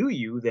subdue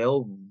you,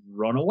 they'll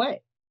run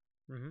away,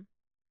 Hmm.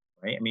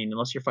 right? I mean,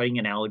 unless you're fighting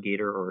an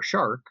alligator or a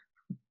shark,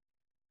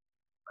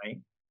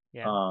 right?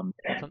 Yeah, Um,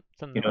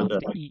 something you that know,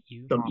 wants to eat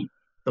you.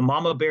 the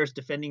mama bear's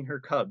defending her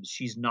cubs.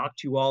 She's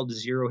knocked you all to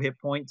 0 hit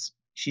points.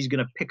 She's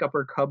gonna pick up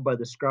her cub by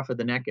the scruff of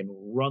the neck and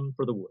run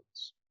for the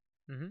woods.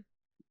 Hmm.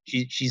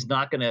 She's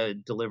not gonna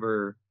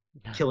deliver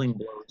killing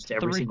blows to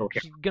every Three. single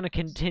She's character. gonna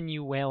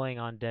continue wailing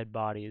on dead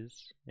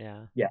bodies.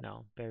 Yeah. Yeah.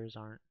 No, bears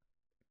aren't.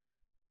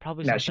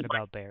 Probably Now she something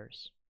about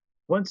bears.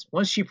 once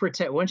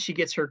she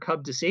gets her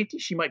cub to safety,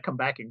 she might come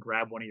back and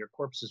grab one of your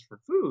corpses for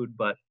food.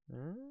 But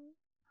Mm.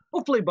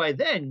 hopefully by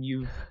then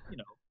you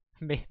know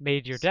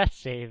Made your death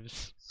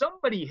saves.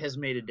 somebody has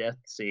made a death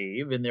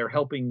save and they're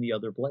helping the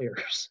other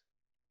players.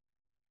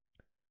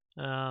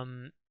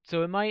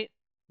 So it might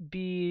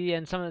be,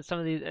 and some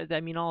of these, I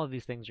mean, all of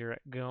these things are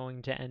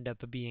going to end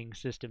up being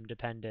system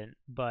dependent,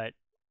 but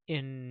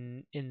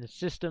in the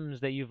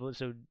systems that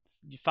so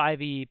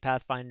 5e,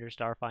 Pathfinder,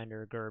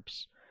 Starfinder,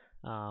 GURPS,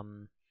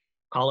 um,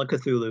 Call of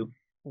Cthulhu.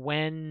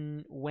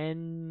 when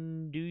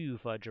do you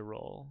fudge a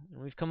roll?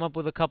 And we've come up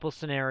with a couple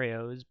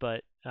scenarios,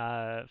 but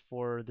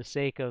for the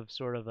sake of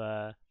sort of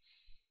a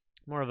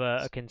more of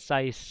a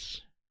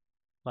concise,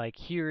 like,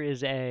 here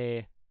is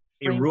a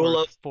A rule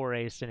framework of for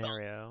a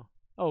scenario.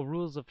 Oh,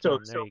 rules of so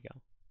thumb. There so you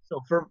go. so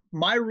for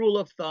my rule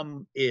of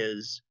thumb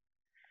is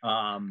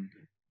um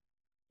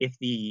if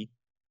the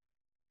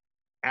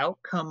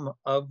outcome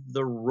of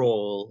the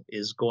roll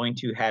is going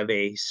to have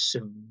a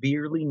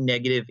severely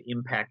negative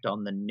impact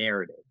on the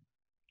narrative.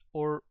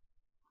 Or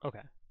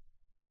okay.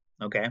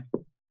 Okay.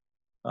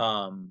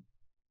 Um,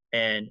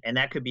 and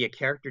that could be a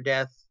character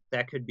death.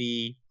 That could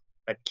be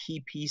a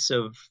key piece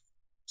of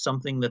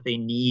something that they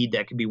need.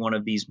 That could be one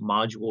of these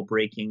module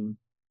breaking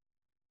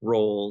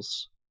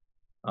rolls.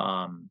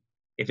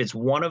 If it's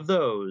one of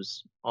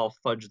those, I'll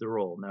fudge the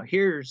roll. Now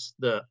here's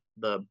the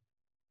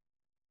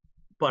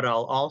but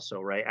I'll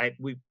also, right.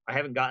 I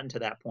haven't gotten to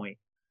that point.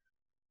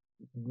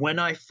 When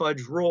I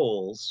fudge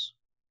rolls,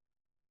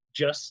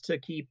 just to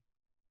keep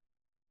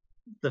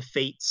the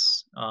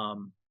fates,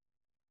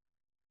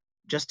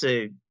 just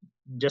to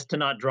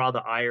not draw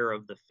the ire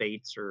of the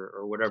fates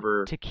or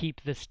whatever. To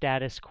keep the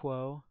status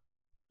quo.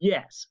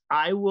 Yes,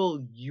 I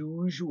will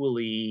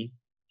usually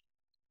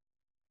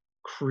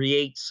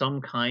create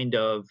some kind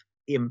of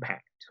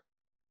impact.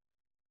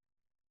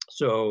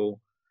 So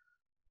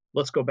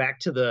let's go back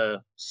to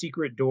the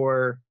secret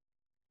door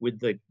with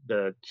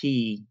the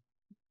key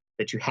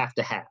that you have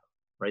to have,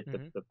 right?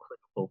 Mm-hmm. The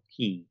critical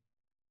key.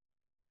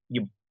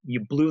 You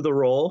blew the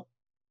roll,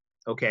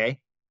 okay?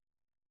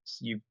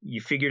 So you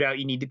figured out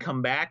you need to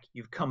come back.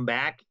 You've come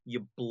back.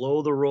 You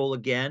blow the roll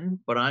again,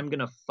 but I'm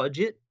gonna fudge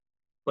it.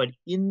 But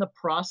in the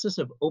process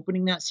of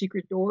opening that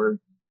secret door,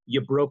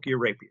 you broke your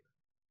rapier.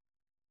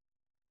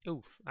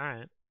 Oof. All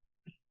right.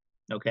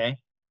 Okay,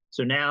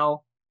 so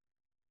now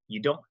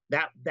you don't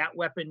that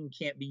weapon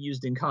can't be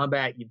used in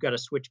combat. You've got to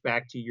switch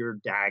back to your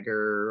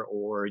dagger,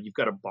 or you've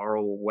got to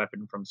borrow a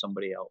weapon from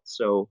somebody else.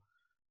 So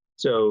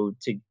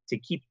to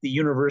keep the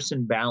universe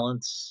in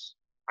balance,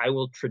 I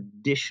will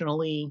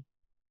traditionally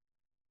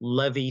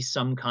levy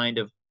some kind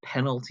of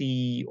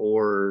penalty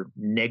or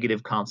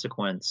negative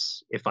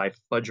consequence if I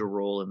fudge a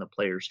roll in the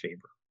player's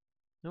favor.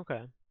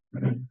 Okay.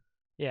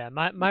 Yeah.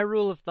 My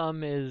rule of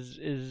thumb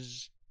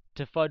is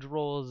to fudge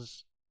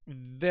rolls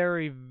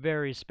very,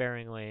 very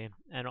sparingly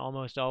and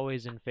almost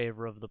always in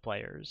favor of the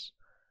players.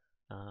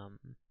 Um,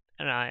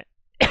 and I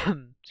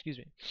excuse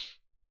me.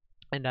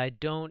 And I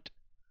don't.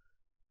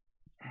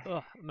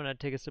 Oh, I'm gonna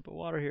take a sip of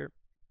water here.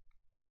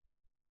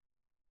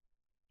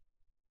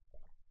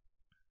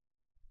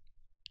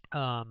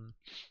 Um,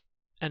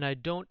 and I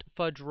don't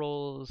fudge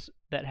rolls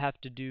that have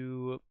to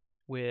do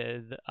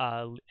with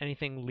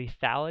anything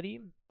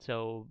lethality.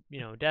 So,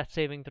 death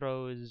saving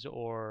throws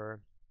or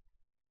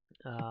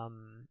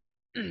um,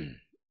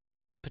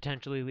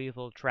 potentially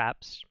lethal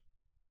traps.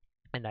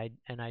 And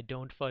I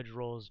don't fudge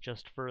rolls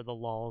just for the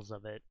lulls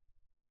of it.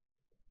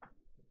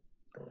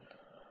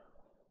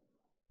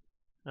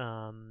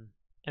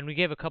 And we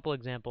gave a couple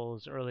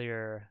examples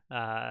earlier.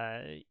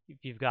 If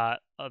you've got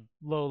a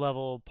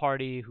low-level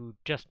party who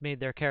just made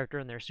their character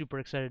and they're super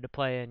excited to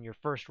play, and your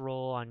first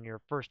roll on your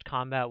first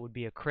combat would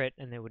be a crit,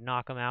 and they would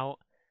knock them out,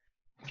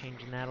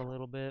 changing that a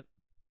little bit.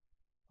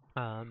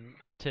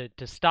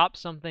 To stop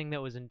something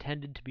that was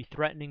intended to be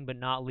threatening but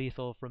not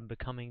lethal from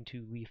becoming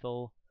too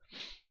lethal.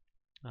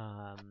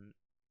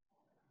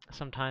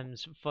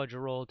 Sometimes fudge a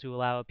roll to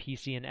allow a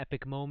PC an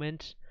epic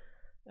moment.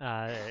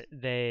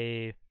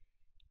 They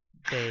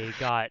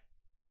got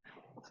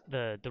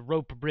the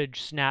rope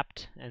bridge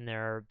snapped and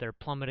they're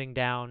plummeting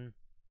down,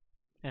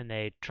 and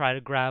they try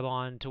to grab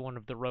on to one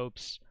of the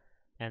ropes,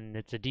 and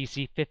it's a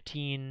DC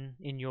 15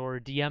 in your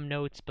DM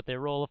notes, but they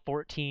roll a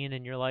 14,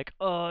 and you're like,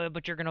 oh,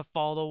 but you're gonna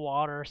fall to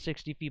water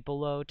 60 feet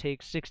below,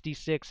 take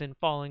 66 in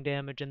falling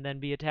damage, and then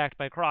be attacked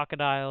by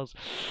crocodiles.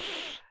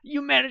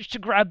 you manage to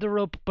grab the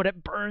rope, but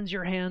it burns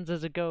your hands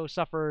as it goes,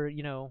 suffer,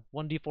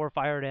 1d4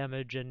 fire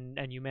damage,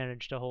 and you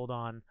manage to hold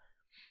on.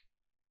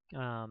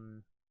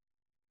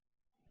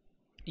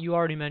 You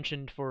already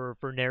mentioned for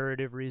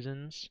narrative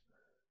reasons.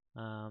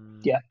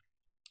 Yeah.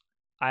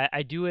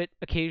 I do it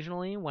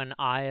occasionally when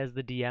I, as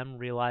the DM,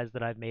 realize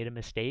that I've made a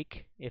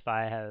mistake. If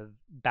I have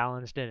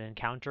balanced an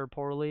encounter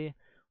poorly,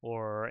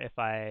 or if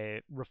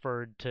I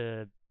referred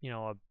to,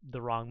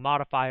 the wrong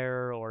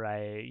modifier, or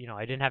I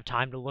didn't have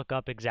time to look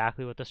up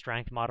exactly what the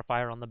strength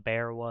modifier on the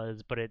bear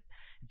was, but if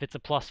it's a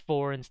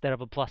 +4 instead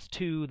of a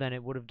 +2, then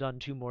it would have done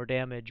 2 more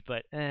damage,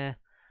 but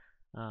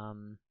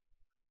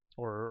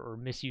or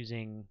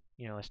misusing,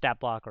 a stat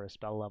block or a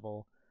spell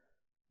level.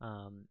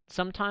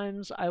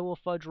 Sometimes I will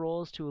fudge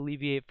rolls to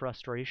alleviate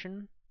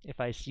frustration if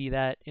I see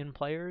that in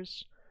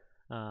players.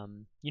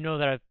 You know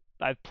that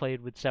I've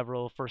played with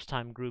several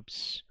first-time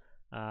groups,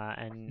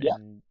 and Yeah.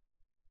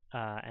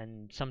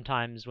 and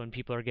sometimes when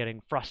people are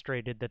getting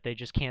frustrated that they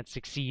just can't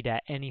succeed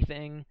at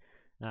anything,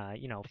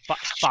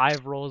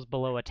 5 rolls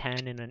below a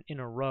 10 in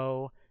a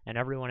row, and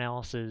everyone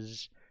else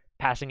is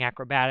passing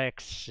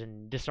acrobatics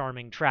and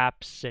disarming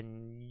traps,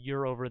 and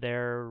you're over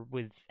there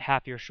with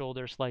half your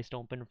shoulder sliced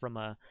open from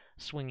a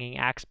swinging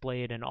axe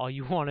blade, and all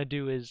you want to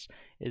do is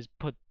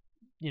put,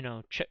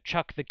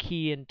 chuck the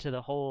key into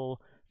the hole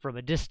from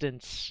a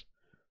distance.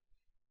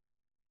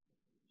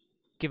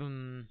 Give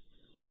them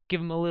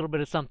a little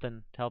bit of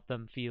something to help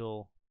them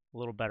feel a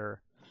little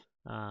better,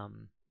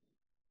 um,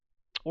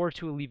 or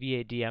to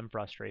alleviate DM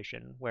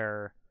frustration,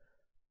 where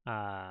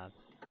uh,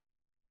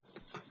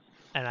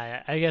 and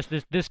I guess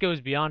this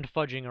goes beyond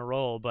fudging a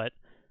roll, but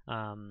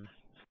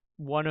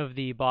one of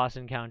the boss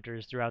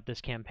encounters throughout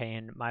this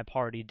campaign, my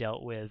party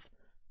dealt with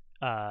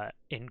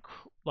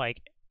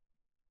like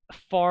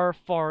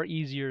far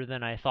easier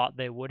than I thought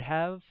they would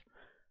have.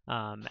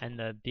 And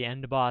the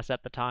end boss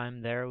at the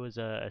time there was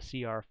a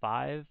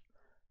CR5,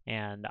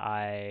 and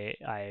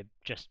I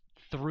just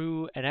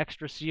threw an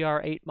extra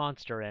CR8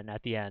 monster in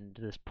at the end.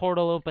 This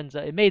portal opens.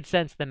 It made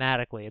sense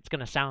thematically. It's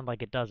gonna sound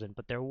like it doesn't,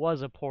 but there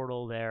was a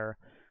portal there,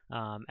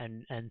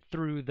 and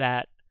through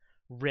that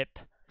rip,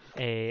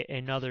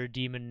 another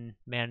demon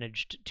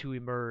managed to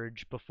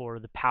emerge before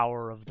the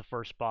power of the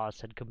first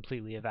boss had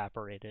completely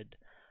evaporated.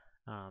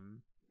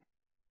 Um,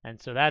 and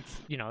so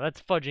that's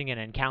fudging an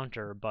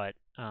encounter, but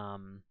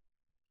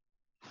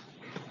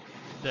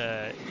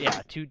to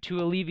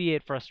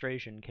alleviate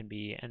frustration can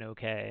be an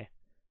okay.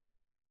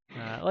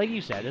 Like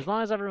you said, as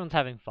long as everyone's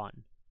having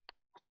fun.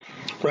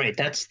 Right.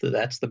 That's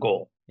the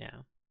goal.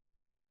 Yeah.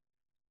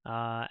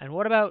 And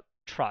what about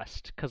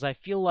trust? Because I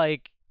feel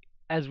like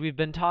as we've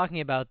been talking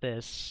about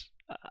this,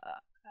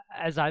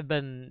 as I've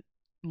been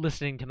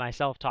listening to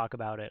myself talk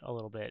about it a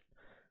little bit,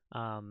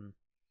 um,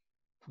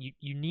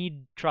 you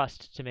need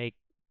trust to make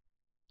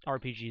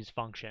RPGs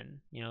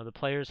function. The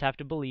players have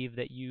to believe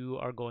that you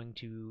are going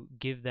to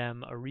give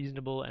them a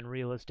reasonable and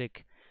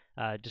realistic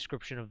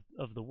description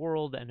of the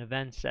world and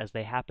events as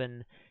they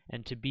happen,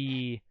 and to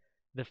be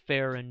the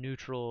fair and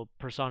neutral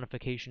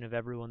personification of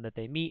everyone that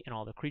they meet and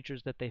all the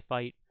creatures that they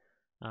fight.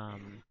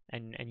 And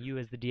you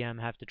as the DM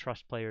have to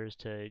trust players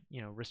to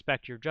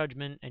respect your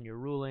judgment and your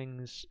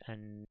rulings.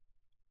 And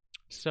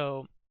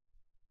so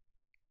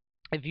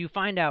if you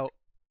find out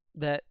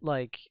that,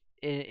 like,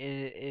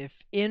 if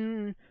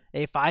in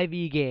a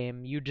 5e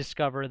game you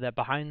discover that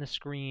behind the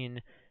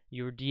screen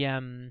your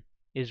DM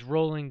is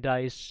rolling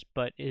dice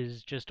but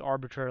is just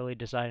arbitrarily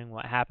deciding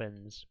what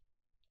happens,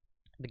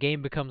 the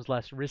game becomes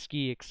less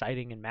risky,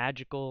 exciting, and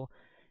magical.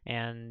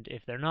 And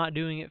if they're not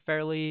doing it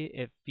fairly,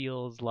 it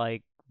feels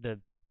like the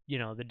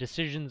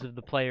decisions of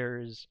the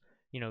players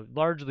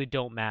largely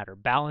don't matter.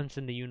 Balance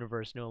in the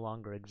universe no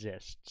longer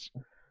exists.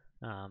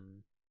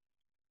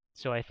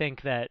 So I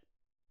think that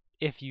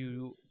if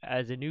you,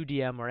 as a new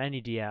DM or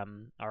any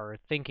DM, are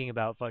thinking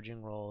about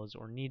fudging rolls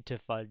or need to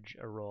fudge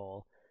a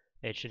roll,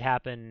 it should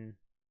happen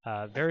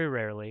very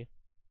rarely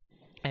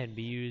and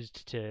be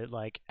used to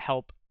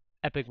help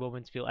epic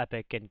moments feel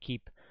epic and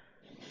keep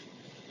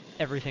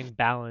everything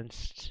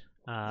balanced,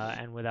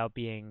 and without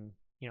being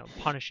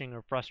punishing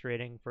or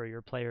frustrating for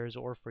your players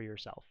or for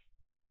yourself.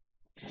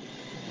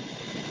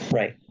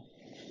 Right.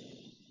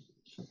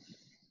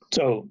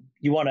 So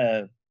you want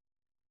to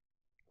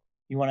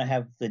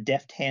have the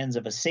deft hands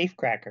of a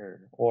safecracker,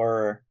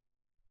 or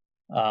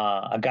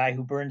a guy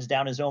who burns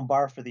down his own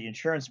bar for the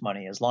insurance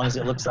money, as long as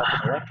it looks like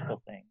an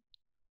electrical thing.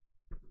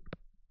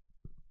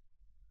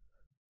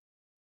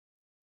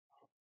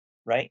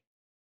 Right?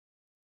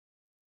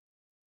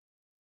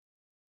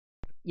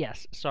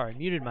 Yes, sorry,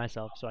 muted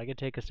myself so I could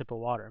take a sip of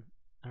water.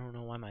 I don't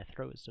know why my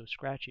throat is so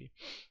scratchy.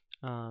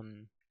 I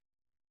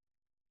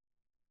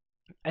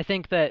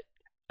think that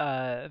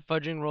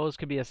fudging rolls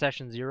could be a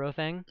session 0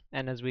 thing,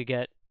 and as we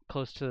get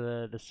close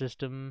to the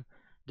system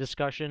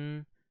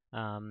discussion,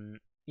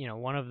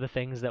 one of the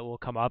things that will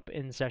come up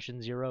in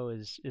session 0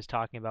 is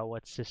talking about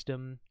what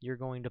system you're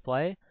going to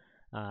play,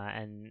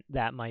 and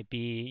that might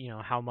be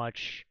how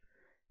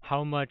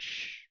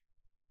much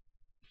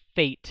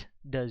fate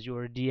does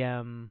your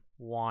DM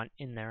want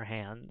in their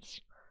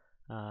hands.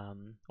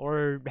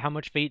 or how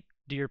much fate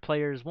do your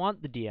players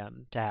want the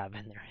DM to have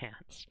in their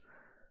hands.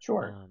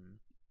 Sure.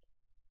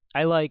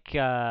 I like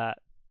I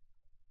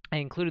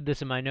included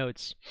this in my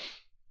notes.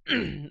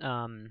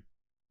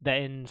 That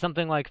in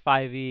something like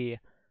 5e,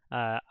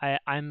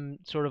 I'm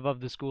sort of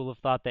the school of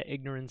thought that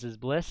ignorance is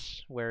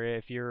bliss, where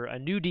if you're a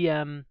new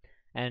DM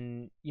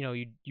and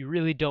you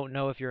really don't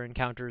know if your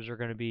encounters are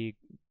going to be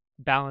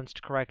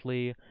balanced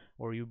correctly,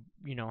 or you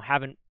know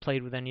haven't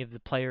played with any of the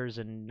players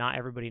and not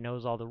everybody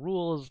knows all the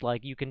rules,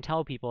 like you can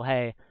tell people,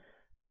 hey,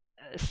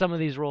 some of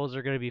these rolls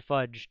are going to be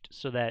fudged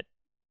so that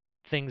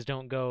things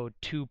don't go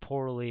too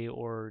poorly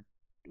or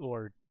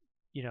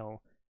you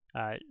know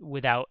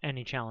without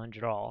any challenge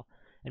at all,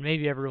 and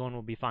maybe everyone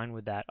will be fine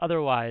with that.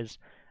 Otherwise,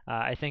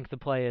 I think the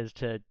play is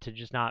to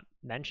just not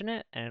mention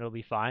it, and it'll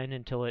be fine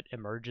until it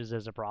emerges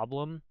as a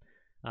problem.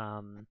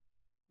 Um,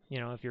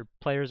 if your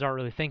players aren't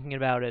really thinking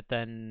about it,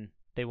 then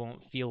they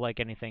won't feel like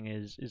anything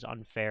is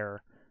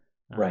unfair.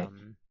 Right.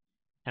 Um,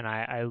 and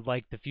I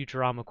like the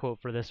Futurama quote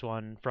for this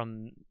one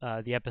from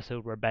the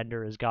episode where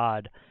Bender is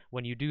God.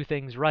 When you do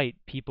things right,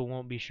 people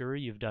won't be sure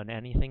you've done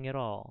anything at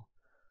all.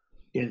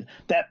 Yeah,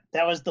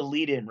 that was the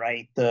lead in,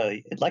 right?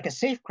 The like a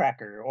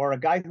safecracker or a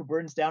guy who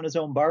burns down his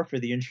own bar for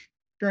the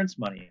insurance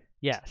money.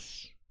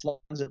 Yes. As long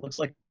as it looks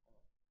like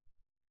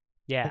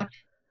Yeah.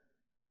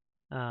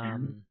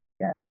 Um,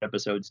 yeah,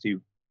 episodes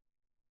too.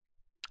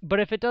 but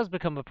if it does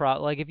become a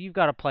problem, like if you've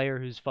got a player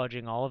who's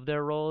fudging all of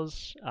their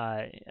rolls,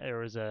 there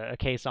was a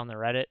case on the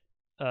Reddit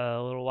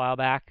a little while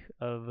back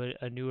of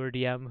a newer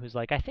DM who's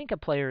like, I think a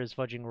player is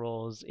fudging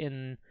rolls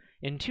in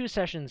 2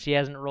 sessions. He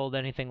hasn't rolled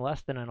anything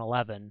less than an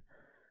 11.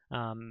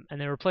 And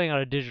they were playing on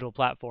a digital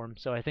platform,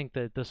 so I think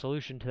that the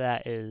solution to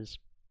that is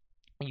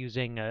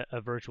using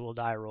a virtual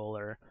die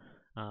roller,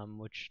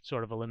 which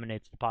sort of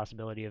eliminates the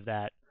possibility of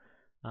that.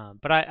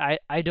 But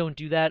I don't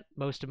do that.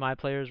 Most of my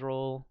players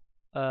roll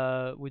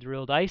with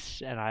real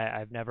dice, and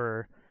I've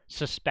never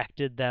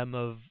suspected them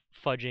of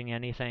fudging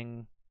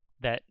anything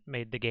that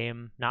made the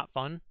game not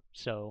fun.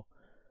 So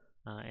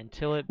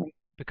until it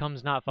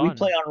becomes not We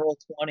play fun. on roll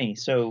 20,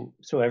 so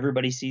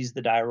everybody sees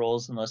the die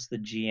rolls unless the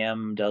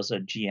GM does a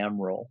GM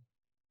roll.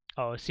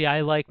 Oh, see,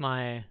 I like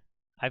my.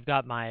 I've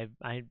got my.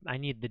 I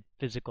need the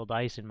physical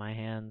dice in my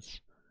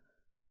hands.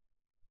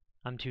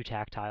 I'm too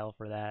tactile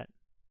for that.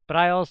 But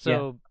I Yeah.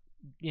 also,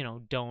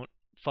 don't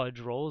fudge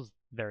rolls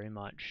very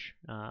much.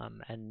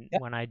 And Yeah.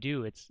 when I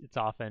do, it's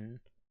often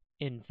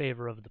in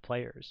favor of the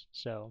players.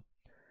 So,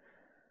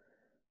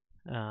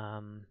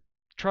 um,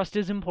 trust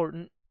is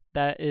important.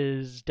 That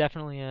is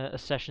definitely a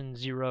session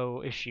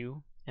zero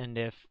issue. And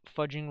if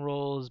fudging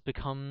rolls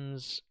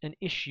becomes an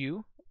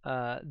issue,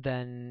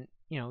 then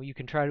you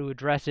can try to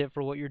address it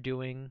for what you're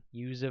doing.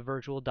 Use a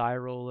virtual die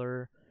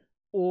roller,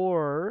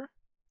 or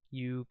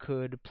you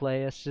could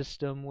play a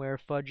system where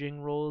fudging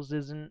rolls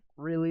isn't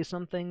really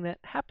something that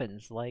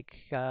happens, like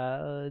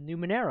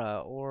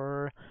Numenera,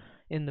 or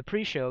in the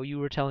pre-show you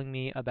were telling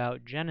me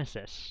about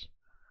Genesis.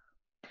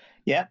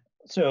 Yeah.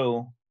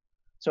 So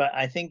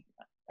I think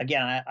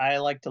again, I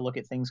like to look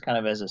at things kind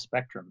of as a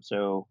spectrum.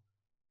 So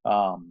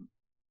um,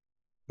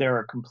 there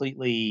are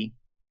completely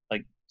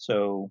like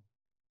so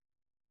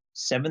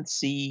seventh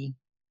C.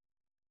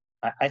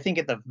 I think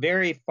at the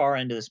very far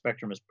end of the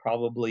spectrum is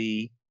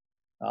probably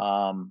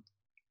um,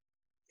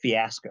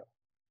 Fiasco,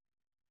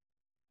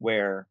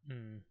 where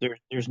Hmm.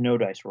 there's no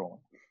dice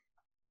rolling.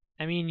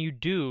 I mean, you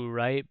do,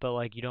 right? But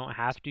like, you don't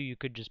have to. You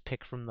could just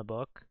pick from the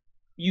book.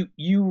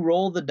 You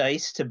roll the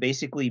dice to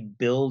basically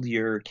build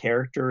your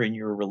character and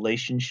your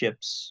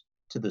relationships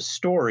to the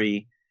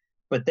story,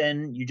 but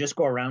then you just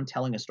go around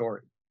telling a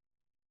story.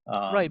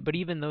 Right, Um, but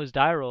even those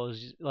die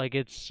rolls, like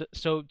it's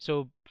so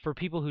for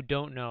people who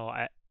don't know,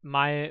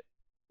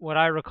 what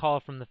I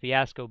recall from the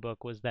Fiasco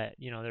book was that,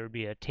 there would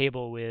be a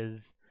table with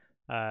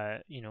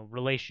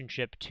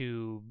relationship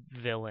to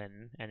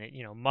villain, and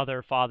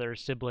mother, father,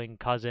 sibling,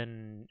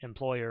 cousin,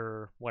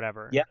 employer,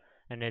 whatever. yeah,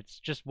 And it's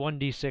just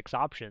 1d6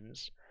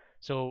 options.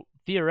 So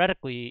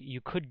theoretically,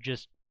 you could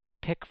just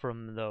pick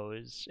from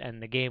those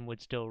and the game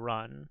would still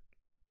run.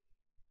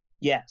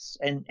 yes,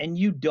 and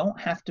you don't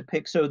have to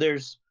pick. So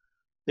there's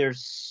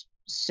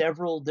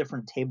several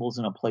different tables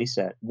in a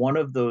playset. One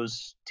of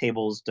those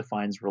tables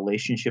defines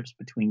relationships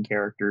between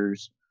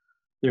characters.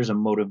 There's a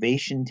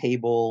motivation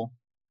table.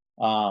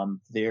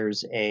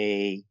 There's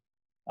a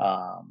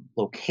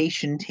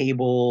location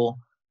table.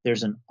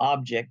 There's an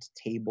object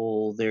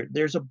table.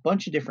 There's a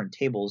bunch of different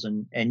tables,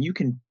 and you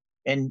can,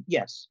 and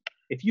yes,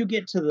 if you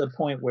get to the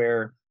point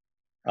where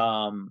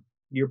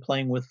you're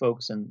playing with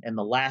folks and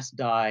the last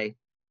die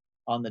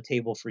on the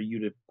table for you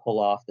to pull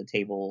off the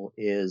table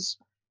is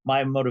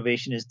my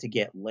motivation is to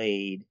get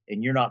laid,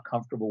 and you're not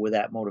comfortable with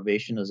that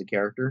motivation as a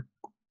character,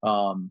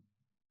 um,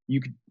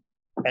 you could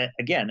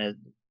again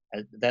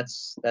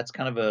that's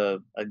kind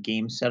of a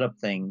game setup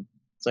thing.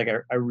 It's like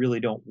I really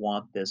don't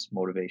want this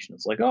motivation.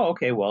 It's like, oh,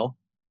 okay, well,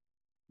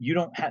 you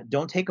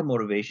don't take a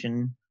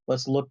motivation.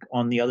 Let's look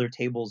on the other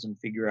tables and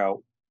figure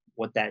out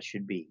what that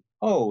should be.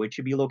 Oh, it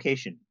should be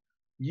location.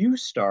 You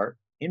start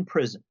in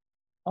prison.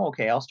 Oh,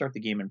 okay, I'll start the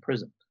game in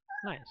prison.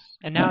 Nice.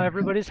 And now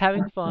everybody's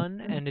having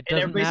fun, and it and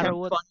doesn't everybody's matter having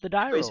what fun. the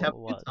die Everybody's roll having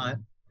a good was.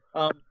 time.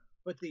 Um,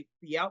 but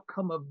the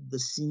outcome of the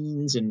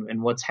scenes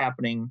and what's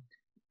happening,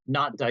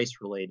 not dice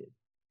related.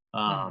 Hmm.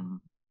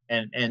 Um,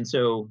 and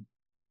so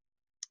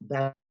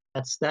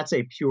that's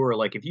a pure,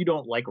 like, if you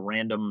don't like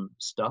random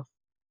stuff,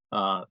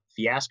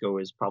 Fiasco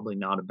is probably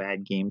not a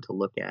bad game to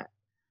look at.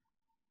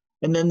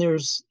 And then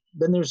there's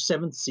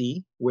Seventh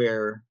Sea,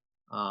 where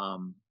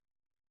um,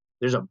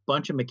 there's a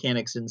bunch of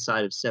mechanics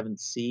inside of Seventh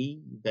Sea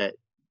that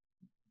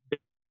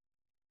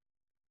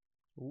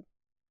Ooh.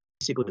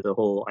 basically the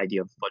whole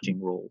idea of fudging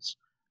rolls.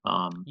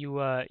 Um, You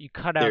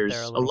cut out there a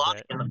there's a little lot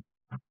bit.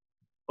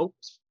 of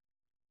oops.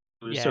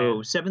 Yeah.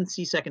 So Seventh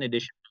Sea Second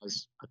Edition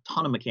has a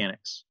ton of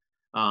mechanics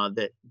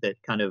that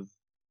kind of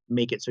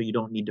make it so you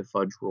don't need to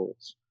fudge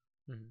rolls.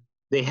 Hmm.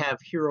 They have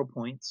hero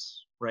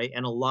points, right?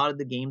 And a lot of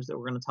the games that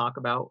we're going to talk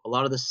about, a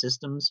lot of the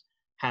systems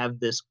have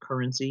this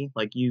currency.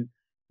 Like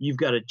you've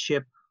got a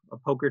chip, a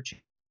poker chip,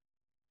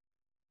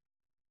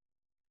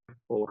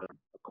 or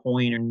a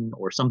coin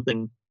or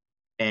something,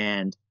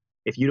 and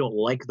if you don't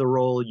like the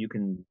roll, you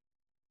can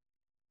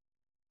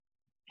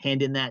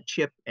hand in that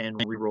chip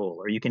and re-roll,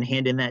 or you can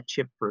hand in that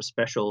chip for a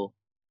special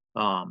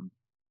um,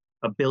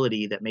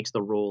 ability that makes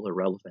the roll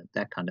irrelevant,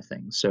 that kind of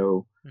thing.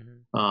 So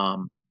Hmm.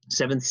 um,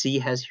 Seventh Sea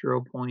has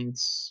hero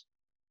points.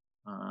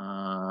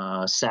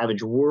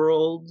 Savage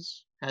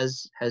Worlds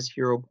has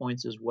hero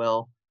points as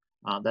well.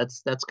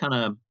 That's kind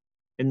of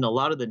in a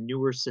lot of the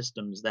newer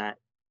systems that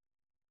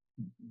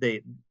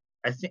they.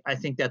 I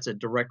think that's a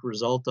direct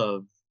result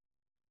of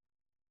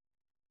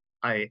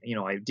I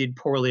did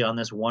poorly on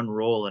this one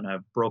roll and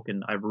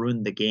I've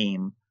ruined the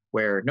game.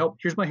 Where nope,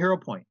 here's my hero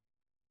point.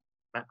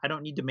 I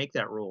don't need to make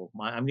that roll.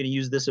 I'm going to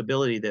use this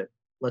ability that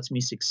lets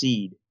me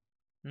succeed,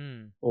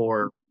 Mm.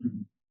 or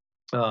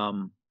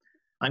um,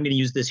 I'm going to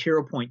use this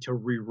hero point to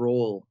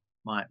re-roll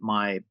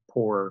my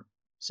poor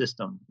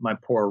system, my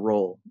poor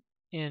roll.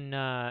 In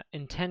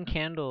 10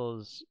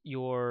 Candles,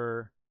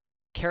 your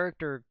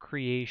character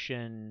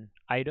creation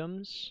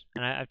items,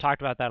 and I've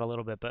talked about that a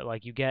little bit, but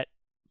like you get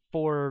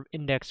 4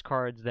 index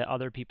cards that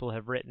other people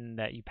have written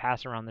that you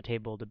pass around the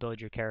table to build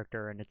your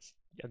character, and it's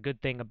a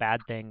good thing, a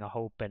bad thing, a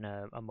hope, and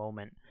a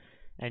moment.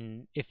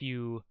 And if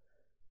you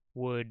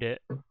would,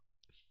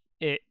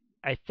 it,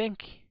 I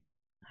think,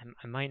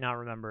 I might not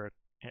remember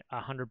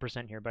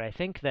 100% here, but I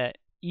think that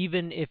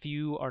even if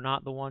you are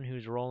not the one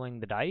who's rolling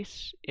the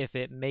dice, if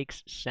it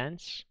makes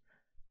sense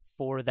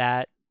for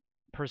that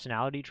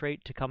personality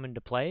trait to come into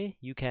play,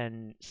 you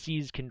can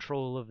seize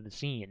control of the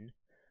scene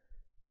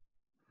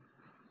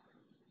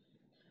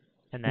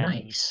and then,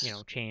 Nice.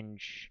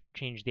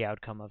 change the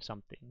outcome of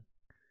something.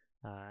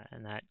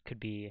 And that could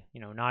be,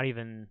 not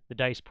even the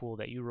dice pool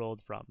that you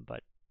rolled from,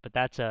 but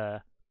that's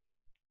a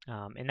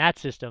in that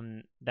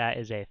system that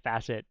is a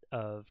facet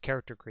of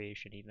character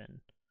creation even.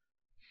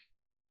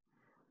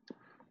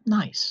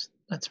 Nice.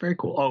 That's very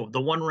cool. Oh, the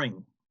One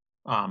Ring,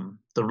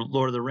 the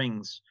Lord of the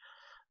Rings.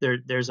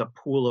 There's a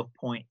pool of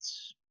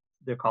points.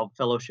 They're called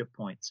fellowship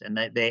points, and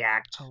they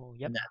act Oh, in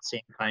yep. that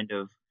same kind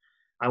of,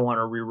 I want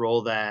to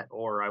re-roll that,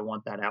 or I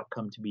want that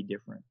outcome to be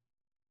different.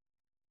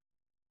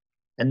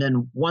 And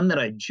then one that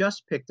I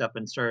just picked up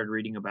and started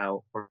reading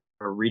about, or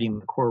reading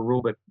the core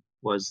rulebook,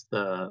 was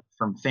the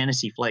from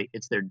Fantasy Flight.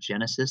 It's their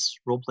Genesis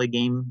roleplay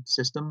game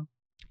system.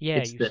 Yeah,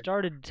 It's you the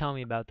started to tell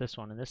me about this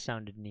one, and this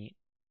sounded neat.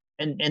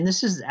 and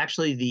this is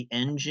actually the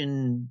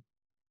engine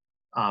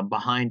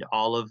behind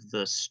all of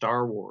the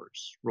Star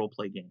Wars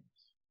roleplay games,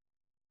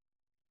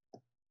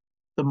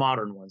 the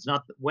modern ones,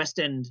 not the West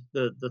End.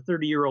 The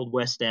 30-year-old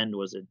West End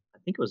was I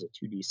think it was a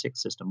 2D6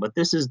 system, but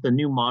this is the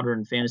new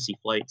modern Fantasy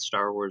Flight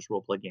Star Wars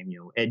roleplay game.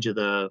 Edge of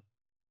the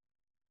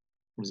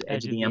was it Edge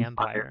Edge of of the the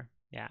Empire. Empire.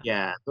 Yeah.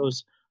 Yeah,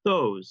 those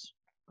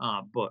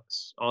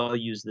books all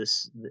use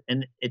this,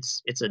 and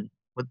it's a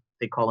what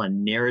they call a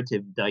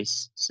narrative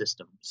dice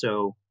system.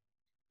 So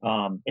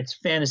it's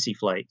Fantasy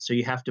Flight, so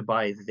you have to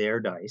buy their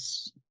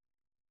dice,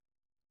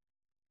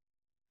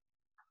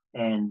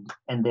 and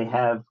they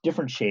have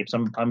different shapes.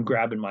 I'm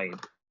grabbing my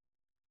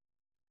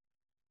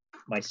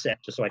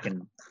set just so I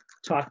can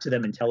talk to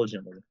them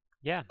intelligently.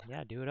 Yeah,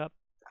 yeah, do it up.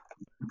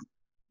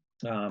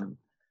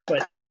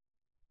 But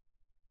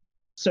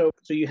so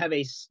you have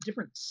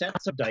different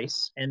sets of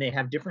dice, and they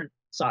have different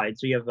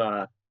sides. So you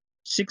have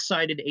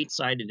 6-sided,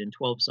 8-sided, and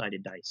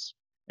 12-sided dice,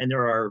 and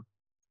there are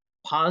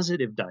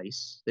positive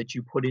dice that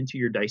you put into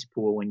your dice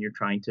pool when you're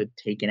trying to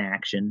take an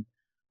action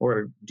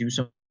or do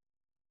some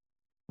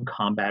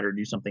combat or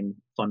do something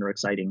fun or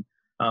exciting.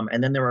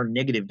 And then there are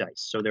negative dice.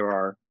 So there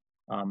are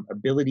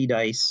ability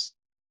dice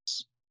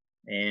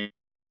and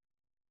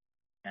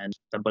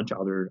a bunch of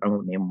other. I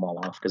won't name them all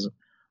off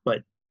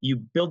but you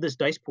build this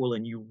dice pool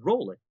and you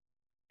roll it,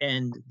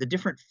 and the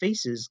different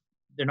faces,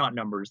 they're not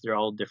numbers, they're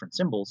all different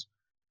symbols,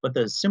 but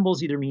the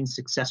symbols either mean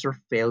success or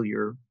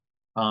failure,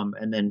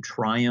 and then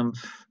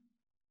triumph,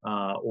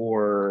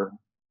 or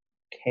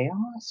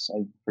chaos.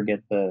 I forget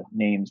the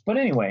names, but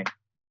anyway,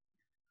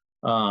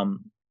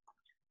 um,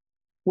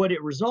 what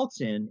it results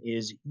in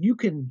is you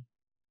can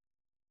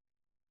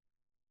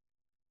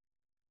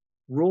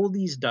roll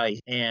these dice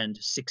and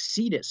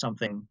succeed at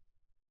something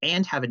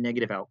and have a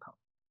negative outcome.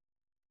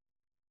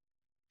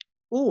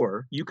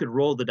 Or you could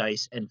roll the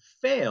dice and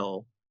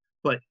fail,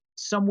 but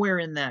somewhere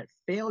in that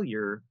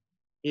failure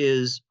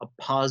is a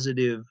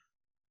positive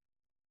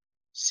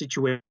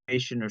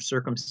situation or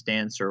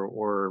circumstance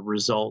or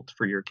result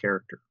for your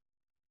character.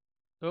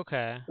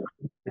 Okay.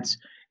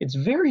 It's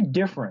very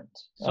different.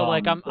 So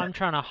like I'm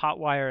trying to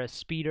hotwire a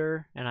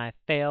speeder and I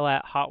fail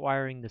at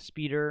hotwiring the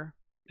speeder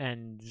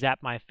and zap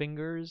my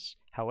fingers.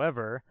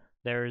 However,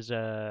 there's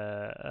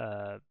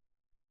a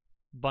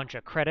bunch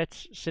of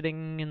credits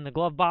sitting in the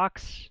glove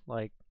box.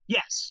 Like,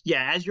 yes,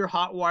 yeah. As you're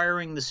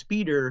hotwiring the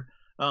speeder,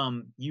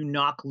 you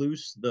knock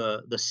loose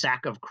the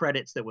sack of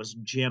credits that was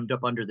jammed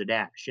up under the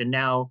dash, and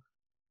now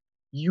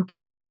you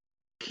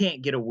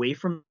can't get away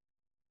from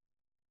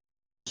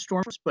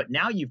storms. But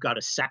now you've got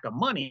a sack of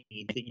money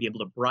that you're able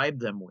to bribe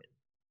them with.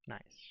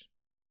 nice.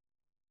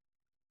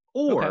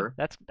 Or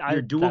Okay, you're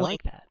I dueling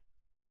like that.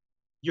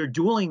 you're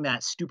dueling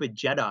that stupid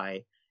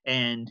Jedi,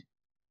 and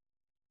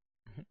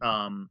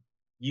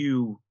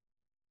you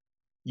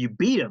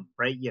beat him,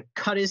 right? You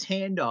cut his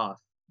hand off,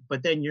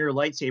 but then your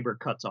lightsaber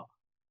cuts off.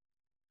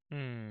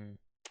 Hmm.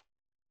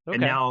 And Okay.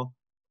 now,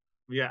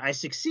 yeah, I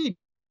succeed.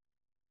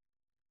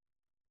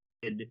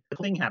 The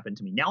thing happened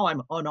to me. Now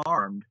I'm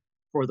unarmed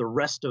for the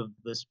rest of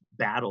this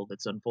battle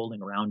that's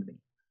unfolding around me.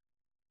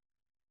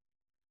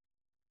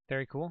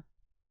 Very cool.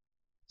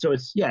 So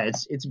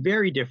it's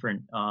very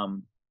different.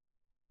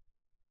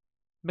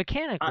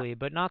 Mechanically,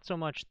 but not so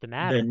much The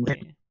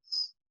thematically.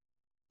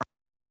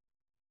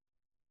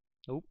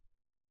 Oh,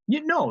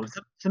 you know,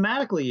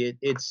 thematically,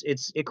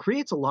 it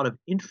creates a lot of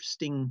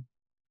interesting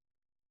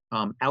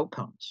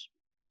outcomes.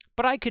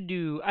 but I could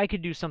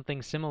do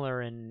something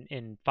similar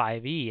in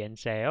 5e and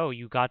say, "Oh,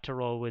 you got to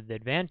roll with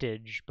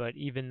advantage," but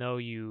even though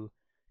you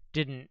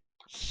didn't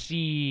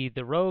see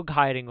the rogue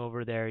hiding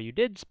over there, you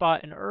did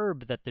spot an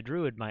herb that the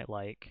druid might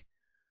like.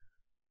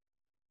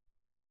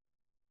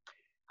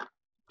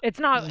 It's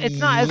not as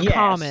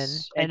common,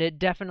 Yes, and it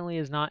definitely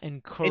is not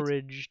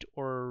encouraged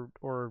or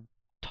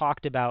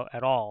talked about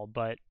at all,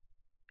 but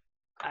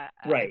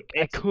right.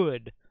 I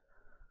could.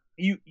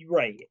 You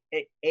right.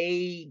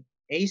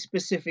 A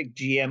specific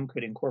GM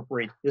could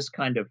incorporate these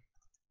kind of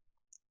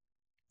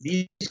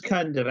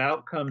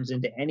outcomes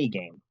into any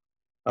game.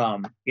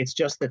 It's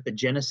just that the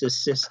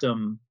Genesis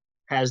system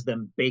has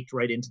them baked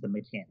right into the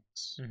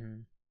mechanics.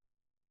 Mm-hmm.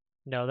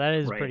 No, that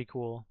is right. pretty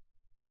cool.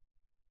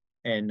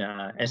 And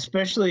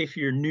especially if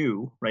you're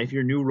new, right? If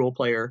you're a new role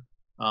player,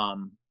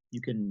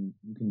 you can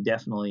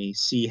definitely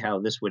see how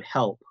this would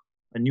help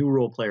a new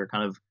role player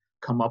kind of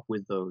come up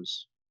with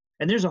those.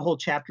 And there's a whole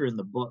chapter in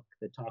the book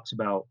that talks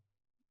about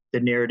the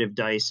narrative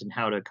dice and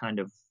how to kind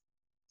of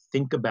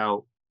think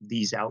about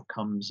these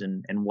outcomes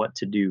and what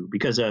to do,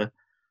 because a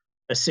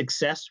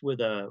success with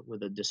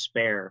a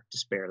despair,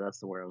 that's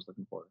the word I was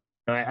looking for.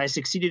 I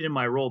succeeded in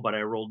my roll, but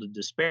I rolled a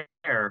despair.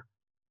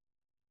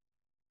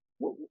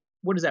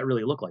 What does that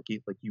really look like?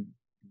 You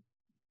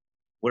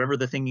whatever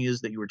the thing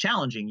is that you were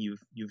challenging, you've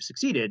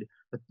succeeded,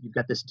 but you've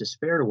got this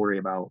despair to worry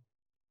about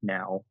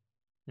now.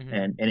 Mm-hmm.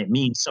 and it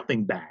means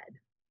something bad.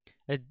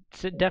 It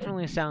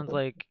definitely sounds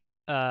like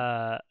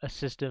a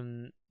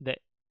system that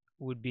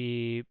would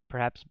be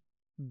perhaps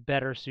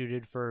better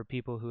suited for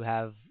people who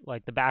have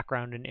like the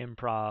background in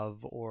improv,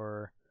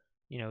 or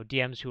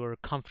DMs who are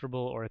comfortable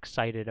or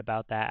excited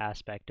about that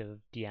aspect of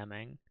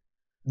DMing.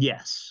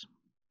 Yes.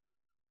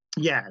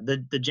 Yeah,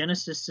 the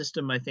Genesis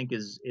system, I think,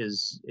 is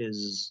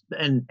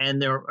and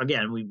there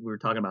again, we were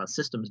talking about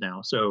systems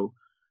now, so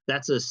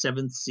that's a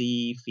 7th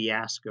Sea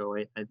fiasco.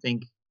 I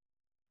think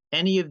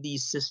any of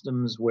these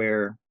systems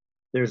where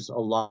there's a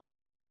lot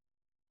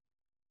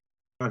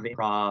of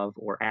improv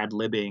or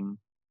ad-libbing,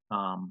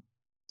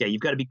 yeah, you've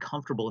got to be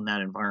comfortable in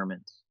that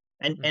environment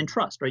and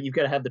trust, right? You've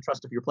got to have the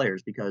trust of your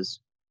players, because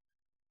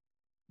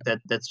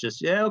that's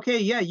just, yeah, okay,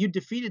 yeah, you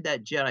defeated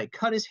that Jedi,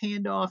 cut his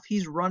hand off,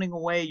 he's running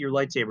away, your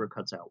lightsaber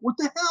cuts out. What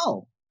the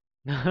hell?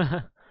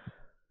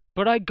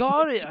 But I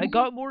got it. I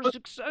got more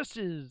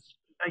successes.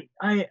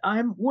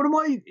 I'm what am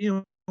I,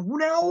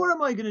 now what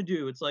am I gonna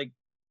do? It's like,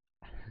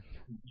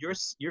 you're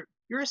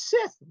a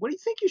Sith. What do you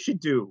think you should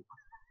do?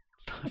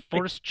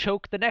 Force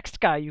choke the next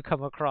guy you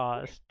come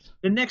across.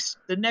 The next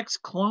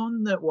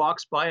clone that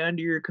walks by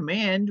under your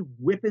command,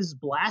 whip his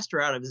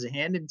blaster out of his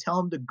hand and tell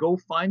him to go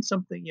find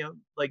something,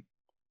 like,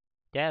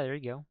 yeah, there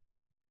you go.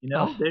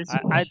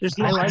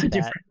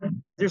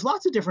 There's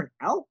lots of different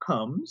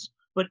outcomes,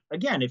 but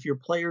again, if your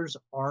players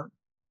aren't,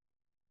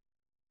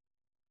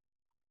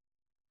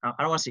 I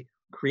don't want to say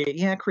create.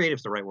 Yeah,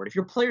 creative's the right word. If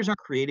your players aren't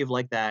creative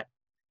like that,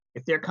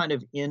 if they're kind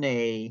of in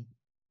a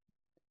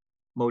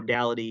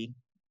modality,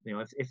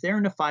 if they're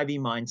in a 5e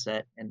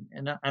mindset,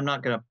 and I'm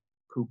not gonna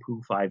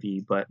poo-poo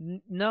 5e, but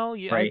no,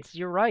 you're right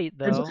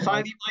though. There's a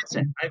 5e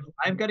mindset.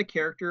 I've got a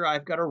character,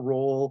 I've got a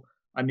role,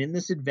 I'm in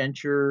this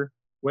adventure,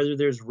 whether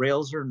there's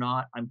rails or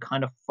not, I'm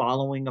kind of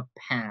following a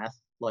path.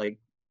 Like,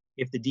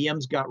 if the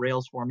DM's got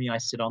rails for me, I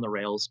sit on the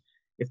rails.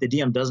 If the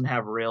DM doesn't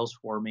have rails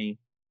for me,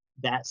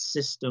 that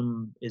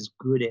system is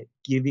good at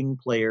giving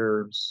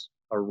players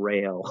a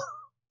rail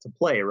to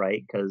play,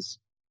 right? Because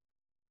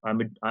I'm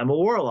a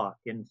warlock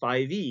in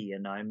 5e,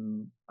 and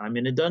I'm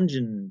in a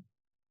dungeon.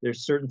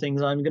 There's certain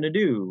things I'm going to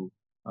do,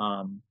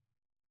 um,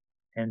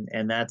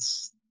 and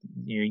that's,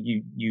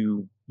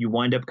 you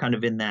wind up kind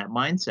of in that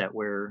mindset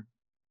where,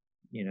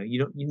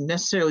 you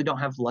necessarily don't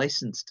have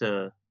license It,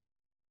 to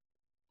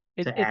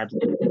it's add.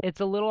 it's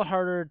a little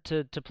harder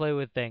to play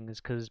with things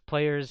because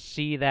players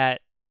see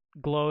that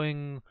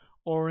glowing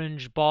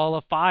orange ball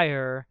of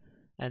fire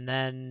and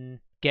then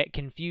get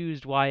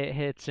confused why it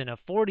hits in a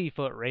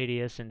 40-foot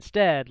radius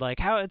instead. Like,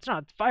 how it's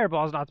not,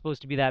 fireball's not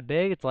supposed to be that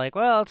big. It's like,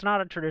 well, it's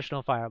not a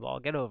traditional fireball.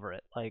 Get over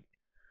it. Like,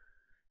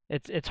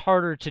 it's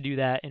harder to do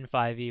that in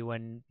 5e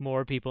when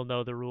more people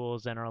know the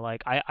rules and are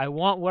like, I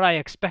want what I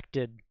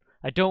expected.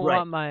 I don't Right.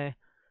 want my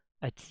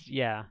it's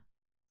yeah.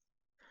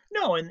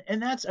 No,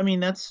 and that's, I mean,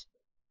 that's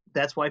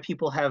why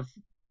people have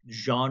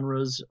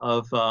genres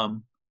of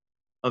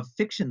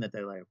fiction that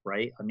they like,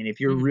 right? I mean,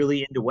 if you're Mhm.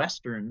 really into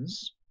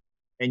westerns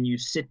and you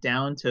sit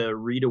down to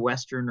read a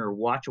western or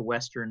watch a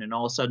western, and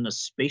all of a sudden a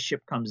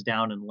spaceship comes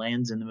down and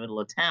lands in the middle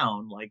of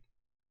town, like,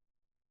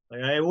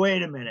 hey,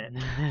 wait a minute,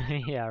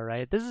 Yeah,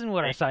 right. This isn't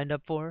what I right? signed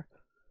up for.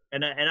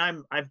 And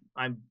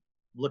I'm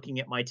looking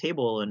at my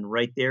table, and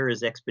right there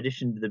is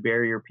Expedition to the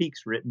Barrier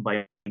Peaks, written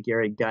by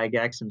Gary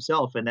Gygax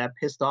himself, and that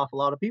pissed off a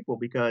lot of people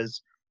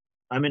because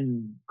I'm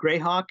in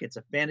Greyhawk. It's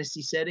a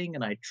fantasy setting,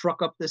 and I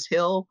truck up this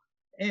hill,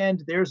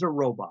 and there's a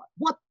robot.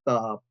 What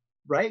the,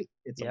 right?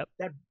 It's like Yep.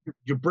 that.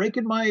 You're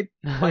breaking my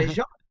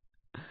genre.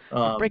 You're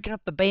Um, breaking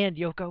up the band,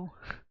 Yoko.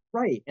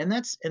 right, and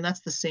that's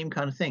the same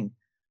kind of thing.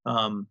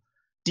 Um,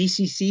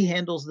 DCC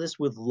handles this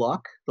with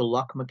luck, the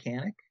luck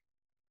mechanic,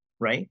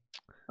 right?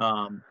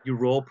 You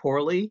roll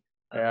poorly,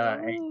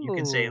 and you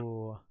can say,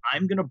 Oh,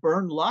 "I'm gonna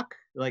burn luck."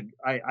 Like,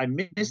 I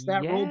missed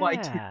that roll by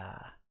two. yeah.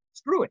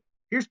 Screw it.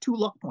 Here's 2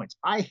 luck points.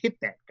 I hit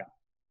that guy.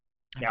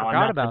 I Now I'm forgot not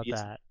going to about be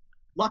as that.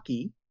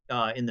 lucky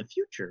in the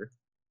future,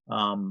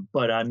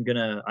 but I'm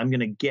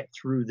gonna get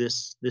through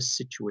this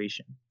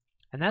situation.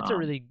 And that's a Um,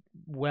 really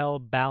well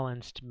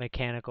balanced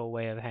mechanical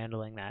way of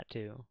handling that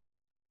too.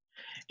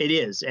 it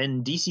is,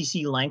 and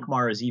DCC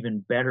Lankmar is even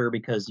better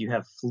because you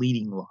have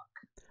fleeting luck,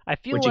 I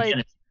feel which again,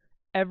 like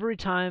every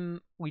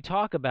time we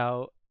talk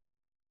about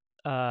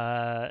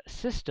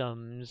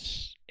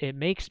systems, it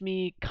makes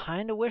me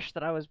kind of wish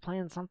that I was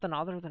playing something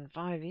other than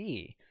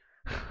 5e.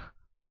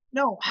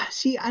 no,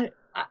 see, I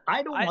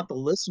don't I, want the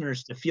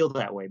listeners to feel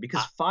that way,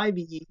 because I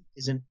 5e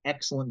is an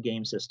excellent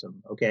game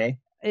system. Okay,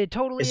 it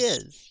totally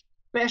is.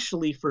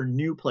 especially for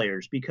new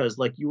players, because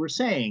like you were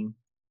saying,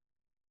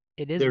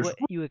 It is there's what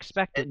you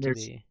expect it and to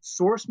there's be.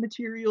 source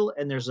material,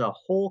 and there's a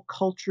whole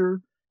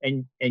culture,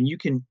 and you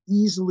can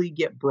easily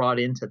get brought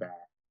into that.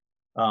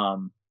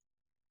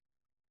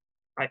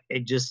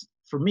 It just,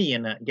 for me,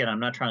 and again, I'm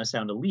not trying to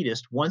sound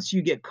elitist, once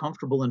you get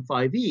comfortable in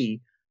 5e,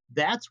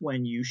 that's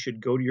when you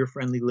should go to your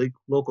friendly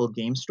local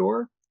game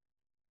store,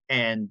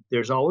 and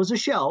there's always a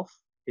shelf.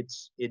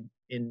 It's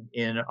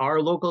in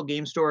our local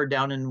game store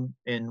down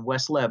in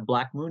West Leb,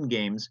 Black Moon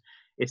Games.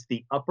 It's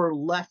the upper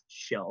left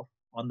shelf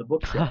on the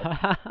bookshelf,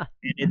 and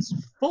it's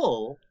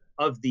full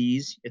of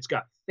these. It's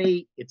got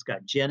Fate, it's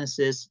got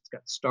Genesis, it's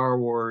got Star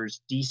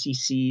Wars,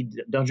 DCC,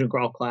 Dungeon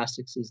Crawl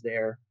Classics is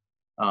there.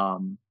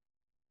 Um,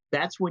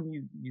 that's when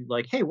you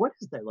like, hey, what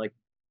is that? Like,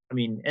 I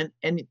mean,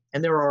 and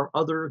there are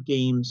other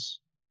games.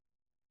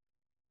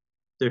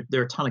 There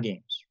are a ton of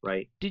games,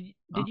 right? Did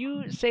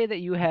you say that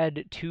you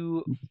had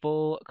two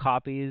full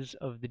copies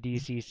of the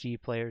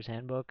DCC Player's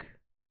Handbook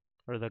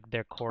or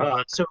their core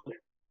book? So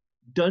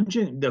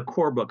the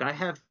core book, I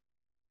have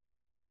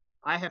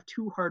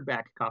 2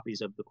 hardback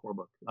copies of the core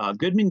book.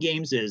 Goodman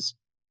Games is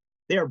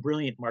they are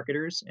brilliant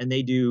marketers, and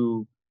they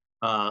do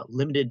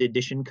limited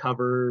edition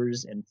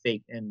covers and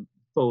fake and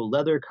faux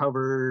leather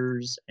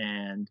covers,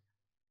 and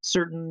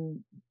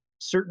certain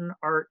certain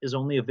art is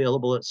only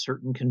available at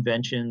certain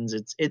conventions.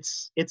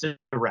 It's a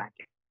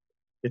racket.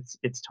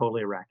 It's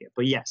totally a racket.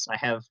 But yes, I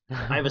have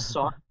a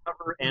soft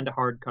cover and a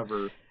hard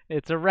cover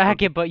It's a of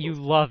racket, but you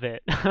both. love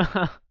it.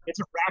 It's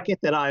a racket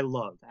that I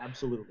love,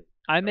 absolutely.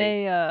 Right?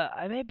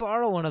 I may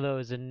borrow one of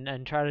those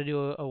and try to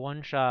do a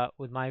one shot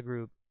with my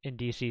group in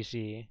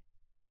DCC.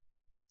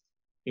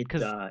 It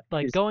Because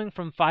like is. going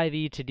from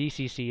 5e to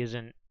DCC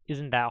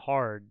isn't that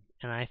hard,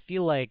 and I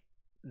feel like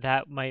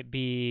that might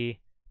be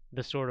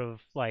the sort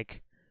of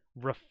like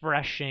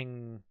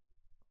refreshing,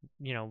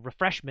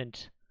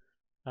 refreshment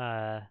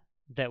uh,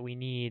 that we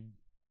need.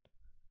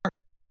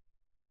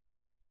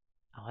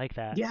 I like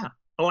that. Yeah.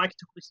 Oh, I can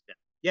totally see that.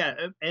 Yeah,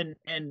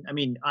 and I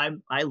mean,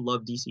 I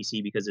love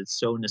DCC because it's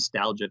so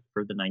nostalgic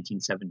for the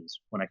 1970s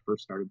when I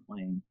first started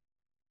playing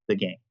the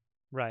game,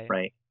 Right.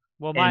 right?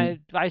 Well, And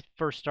I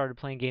first started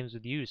playing games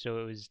with you, so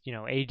it was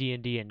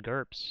AD&D and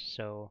GURPS,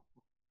 so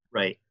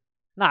right.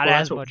 not Well,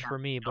 that's as what we much have for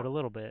me, but now. a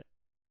little bit.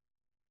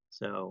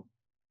 So,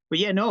 but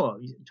yeah, no,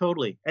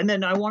 totally. And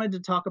then I wanted to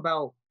talk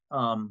about,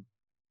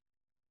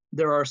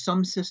 there are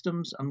some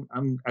systems.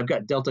 I've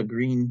got Delta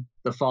Green,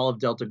 the Fall of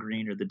Delta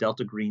Green, or the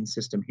Delta Green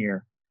system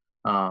here.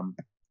 Um,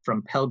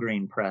 from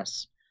Pelgrane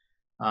Press,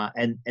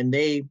 and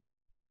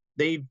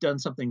they've done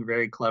something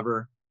very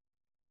clever.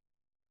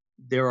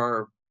 There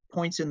are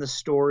points in the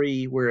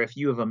story where if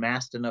you have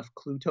amassed enough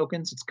clue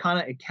tokens, it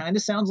kind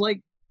of sounds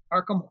like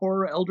Arkham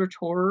Horror, Eldritch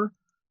Horror,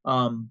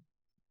 um,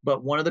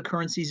 but one of the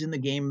currencies in the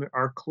game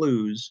are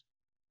clues,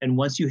 and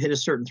once you hit a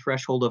certain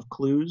threshold of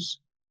clues,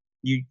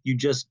 you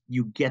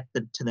get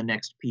to the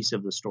next piece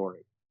of the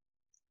story.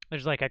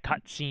 There's like a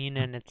cut scene,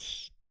 and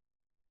it's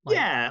like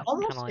Yeah, kind of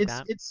almost. like It's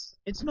that. it's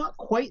it's not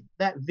quite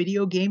that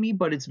video gamey,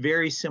 but it's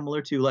very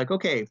similar to like,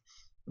 okay,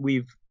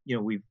 we've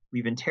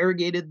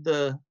interrogated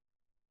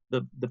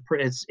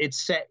it's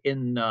set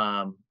in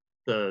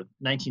the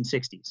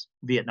 1960s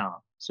Vietnam. Hmm.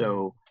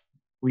 So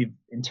we've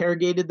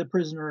interrogated the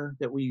prisoner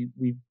that we've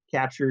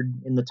captured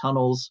in the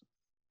tunnels,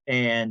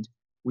 and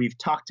we've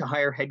talked to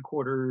higher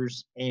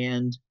headquarters,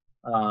 and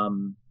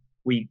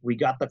we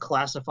got the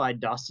classified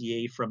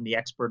dossier from the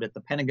expert at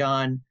the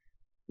Pentagon.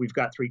 We've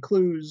got three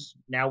clues.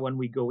 Now, when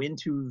we go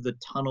into the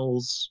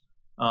tunnels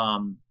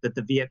that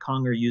the Viet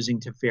Cong are using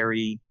to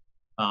ferry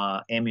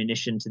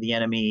ammunition to the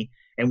enemy,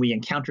 and we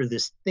encounter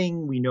this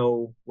thing, we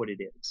know what it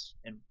is,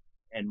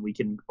 and we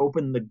can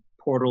open the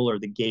portal or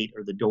the gate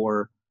or the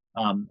door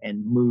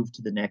and move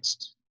to the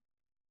next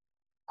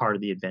part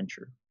of the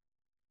adventure.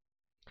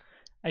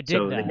 I dig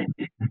So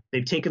that.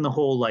 they've taken the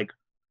whole like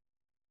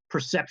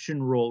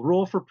perception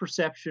roll for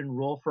perception,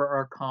 roll for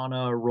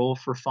arcana, roll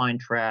for find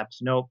traps.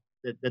 Nope,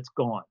 that's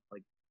gone.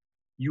 Like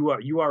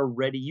you are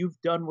ready. You've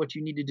done what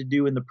you needed to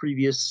do in the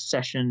previous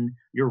session.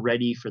 You're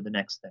ready for the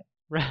next thing.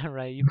 Right,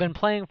 right. You've been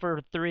playing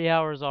for 3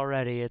 hours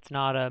already. It's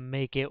not a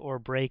make it or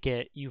break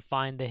it. You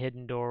find the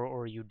hidden door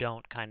or you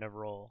don't kind of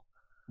roll.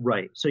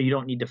 Right. So you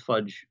don't need to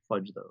fudge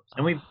those.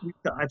 And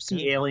Oh, I've seen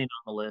good. Alien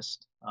on the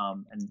list,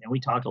 and we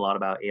talked a lot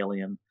about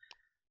Alien.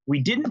 We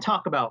didn't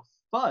talk about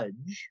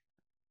fudge.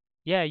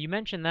 Yeah, you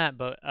mentioned that,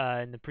 but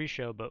in the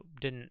pre-show, but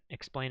didn't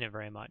explain it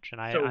very much,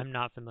 and So I'm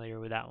not familiar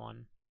with that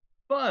one.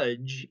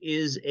 fudge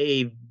is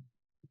a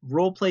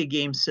role play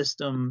game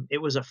system. It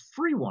was a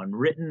free one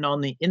written on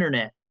the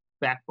internet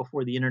back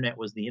before the internet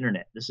was the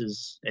internet. This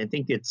is, I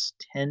think it's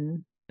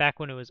 10. Back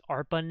when it was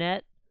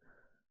ARPANET.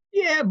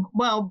 Yeah,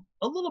 well,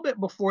 a little bit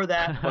before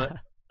that, but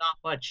not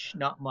much,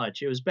 not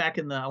much. It was back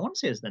in I want to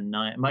say it was the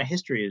nine. My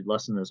history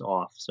lesson is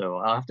off, so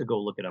I'll have to go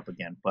look it up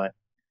again. But,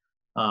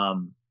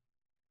 um,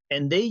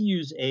 and they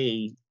use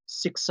a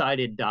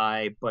six-sided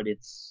die, but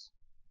it's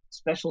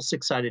special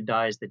six-sided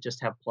dies that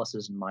just have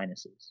pluses and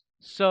minuses.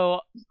 So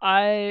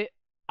I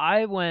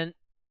I went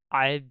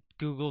I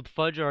googled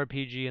Fudge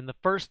RPG, and the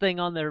first thing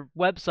on their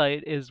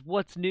website is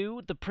what's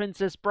new, the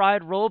Princess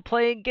Bride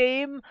role-playing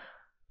game.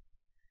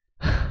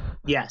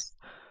 Yes.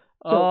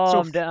 So,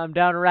 Oh, so, I'm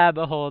down a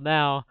rabbit hole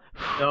now.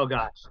 oh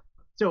gosh.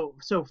 So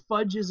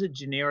Fudge is a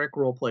generic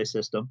role play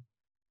system.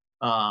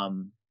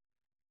 Um,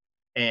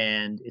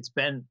 and it's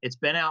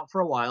been out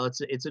for a while.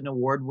 It's an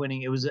award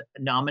winning. It was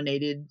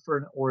nominated for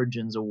an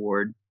Origins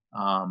award,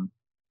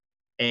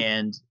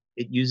 and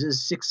it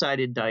uses six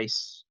sided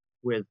dice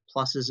with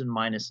pluses and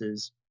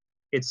minuses.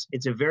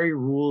 It's a very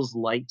rules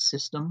light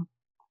system.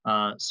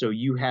 So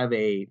you have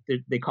they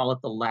call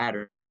it the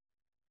ladder,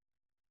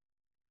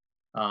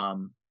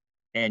 um,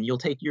 and you'll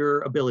take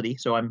your ability.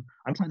 So I'm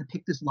trying to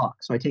pick this lock.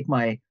 So I take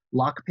my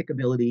lock pick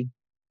ability.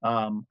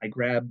 I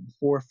grab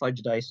four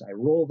fudge dice. I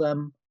roll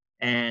them,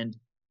 and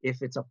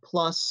if it's a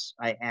plus,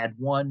 I add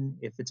one.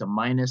 If it's a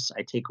minus,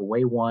 I take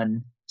away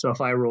one. So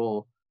if I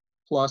roll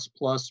plus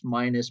plus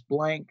minus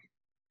blank,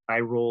 I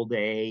rolled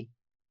a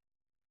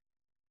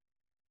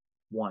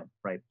one,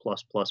 right?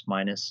 Plus plus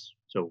minus.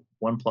 So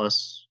one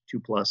plus, two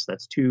plus,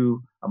 that's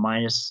two. A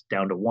minus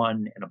down to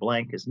one, and a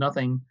blank is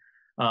nothing.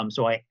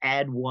 So I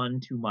add one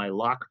to my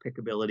lock pick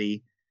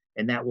ability,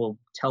 and that will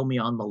tell me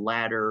on the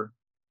ladder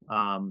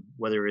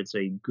whether it's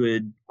a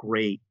good,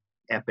 great,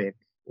 epic,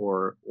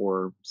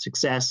 or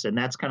success, and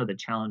that's kind of the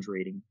challenge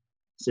rating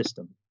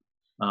system.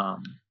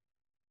 Um,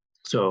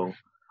 so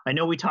I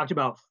know we talked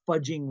about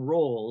fudging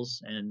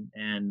rolls, and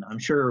I'm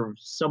sure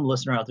some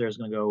listener out there is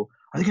going to go,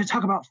 "Are they going to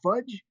talk about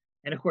fudge?"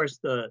 And of course,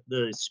 the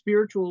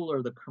spiritual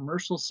or the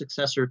commercial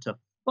successor to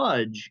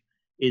fudge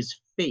is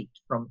Fate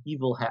from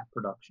Evil Hat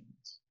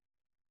Productions.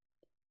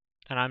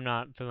 And I'm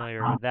not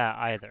familiar with that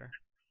either.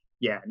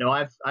 Yeah, no,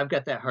 I've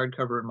got that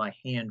hardcover in my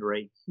hand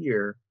right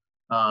here,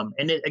 and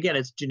again,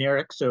 it's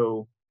generic.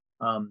 So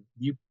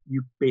you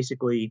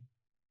basically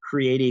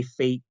create a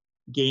Fate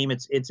game.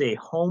 It's a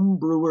home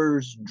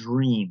brewer's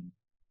dream,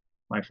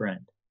 my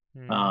friend.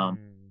 Um,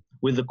 Hmm.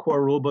 with the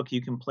core rulebook,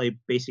 you can play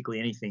basically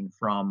anything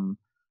from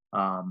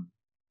um,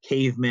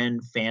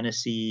 cavemen,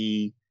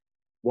 fantasy,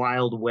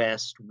 Wild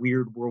West,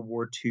 weird World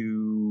War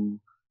II,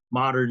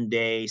 modern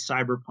day,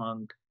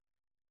 cyberpunk,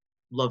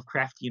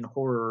 Lovecraftian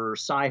horror,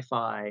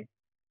 sci-fi.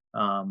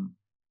 Um,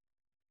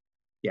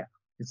 yeah,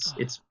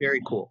 it's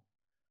very cool.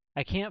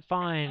 I can't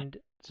find.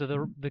 So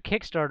the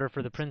Kickstarter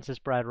for the Princess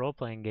Bride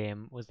role-playing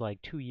game was like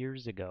 2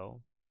 years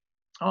ago,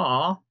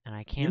 Aw, and I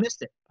you can't.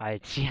 missed it. I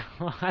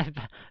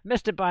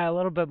missed it by a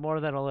little bit more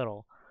than a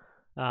little.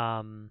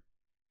 Um,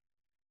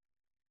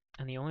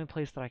 And the only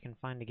place that I can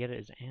find to get it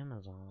is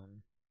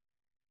Amazon.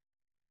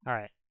 All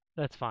right,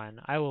 that's fine.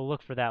 I will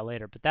look for that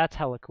later. But that's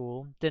hella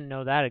cool. Didn't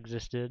know that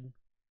existed.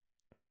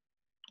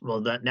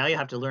 Well, now you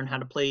have to learn how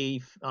to play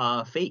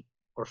Fate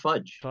or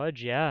Fudge.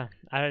 Fudge, yeah.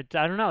 I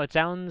don't know. It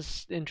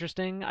sounds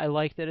interesting. I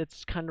like that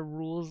it's kind of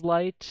rules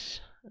light.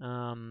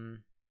 I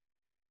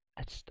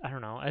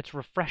don't know. It's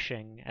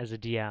refreshing as a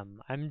DM.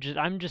 I'm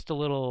just a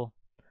little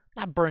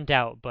not burnt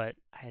out, but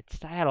I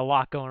had a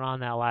lot going on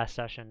that last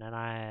session, and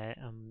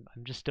I'm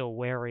just still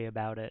wary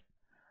about it.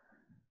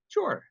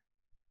 Sure.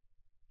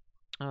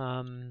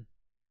 Are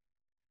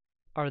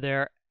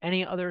there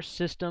any other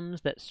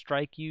systems that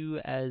strike you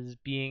as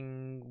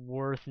being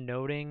worth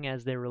noting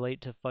as they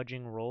relate to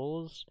fudging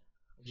rolls?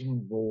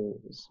 Fudging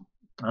rolls.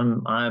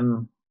 I'm. I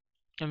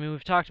mean,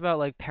 we've talked about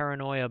like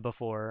paranoia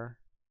before,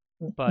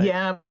 but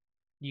Yeah.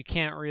 you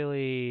can't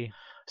really,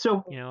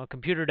 So a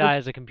computer with die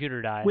is a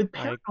computer die. with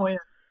Like, paranoia,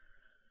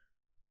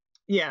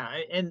 yeah,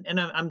 and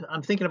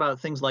I'm thinking about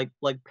things like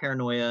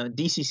paranoia.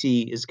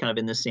 DCC is kind of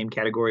in the same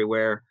category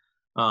where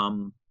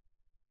um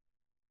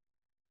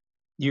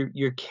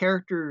your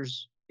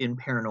characters in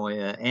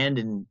paranoia and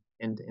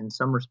in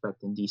some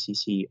respect in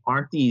DCC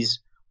aren't these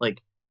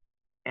like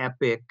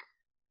epic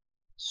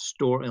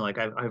story. Like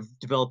I've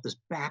developed this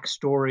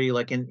backstory.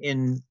 Like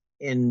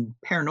in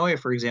paranoia,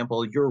 for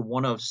example, you're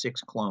one of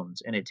 6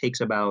 clones, and it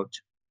takes about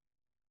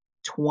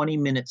 20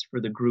 minutes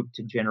for the group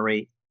to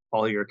generate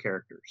all your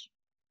characters.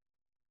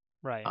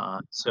 right.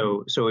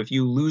 So if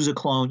you lose a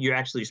clone, you're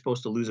actually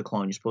supposed to lose a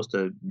clone. You're supposed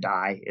to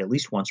die at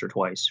least once or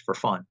twice for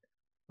fun.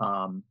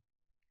 Um,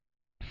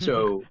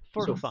 so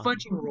For so fun.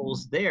 fudging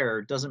rolls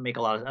there doesn't make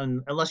a lot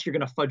of unless you're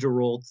going to fudge a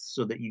roll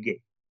so that you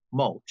get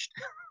mulched.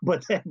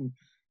 But then,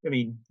 I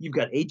mean, you've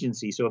got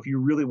agency. So if you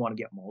really want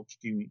to get mulched,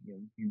 you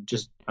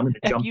just I'm going to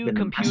F jump you, in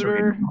the mess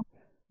arena.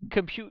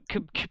 computer.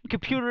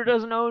 Computer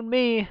doesn't own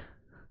me.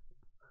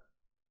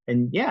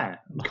 And yeah,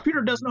 the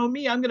computer doesn't own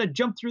me. I'm going to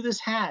jump through this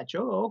hatch.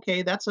 Oh,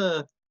 okay, that's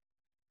a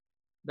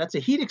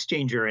heat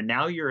exchanger, and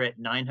now you're at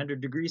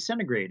 900 degrees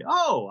centigrade.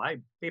 Oh, I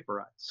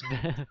vaporize.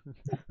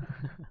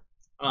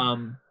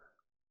 Um,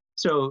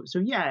 so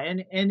yeah,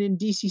 and in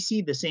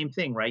DCC the same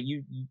thing, right?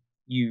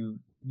 You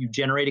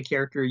generate a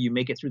character, you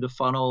make it through the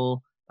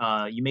funnel,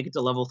 you make it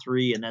to level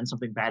 3, and then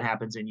something bad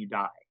happens and you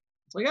die.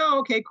 It's like, oh,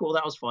 okay, cool,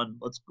 that was fun.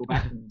 Let's go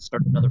back and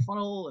start another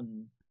funnel.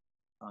 And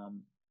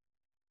um,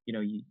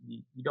 you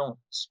don't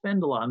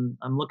spend a lot.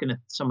 I'm looking at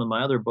some of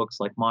my other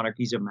books like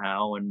Monarchies of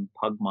Mao and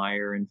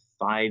Pugmire and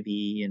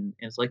 5e, and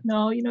it's like,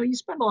 no, you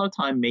spend a lot of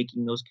time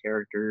making those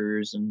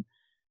characters, and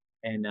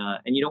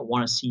you don't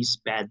want to see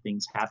bad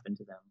things happen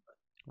to them. But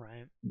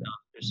Right. no,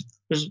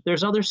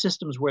 there's other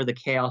systems where the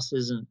chaos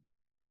isn't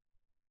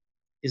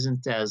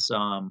as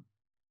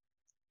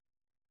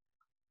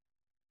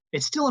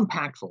it's still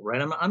impactful,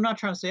 right? I'm not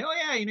trying to say, oh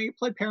yeah, you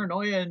play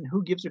paranoia and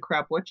who gives a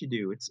crap what you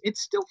do.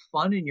 It's still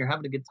fun and you're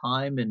having a good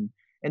time, and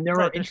there are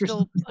Right, there's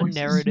interesting still a choices.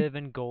 narrative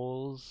and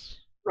goals.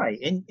 Right.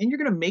 And you're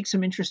gonna make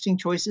some interesting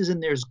choices,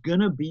 and there's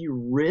gonna be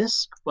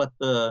risk, but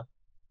the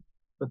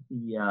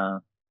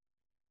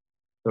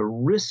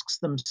risks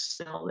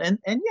themselves,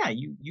 and yeah,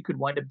 you could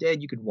wind up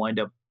dead, you could wind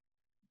up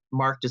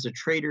marked as a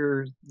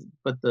traitor,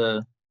 but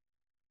the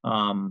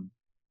um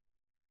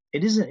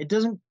it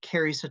doesn't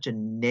carry such a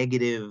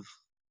negative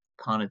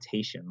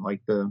connotation. Like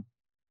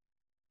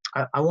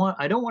I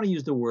don't want to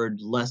use the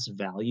word less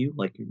value.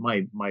 Like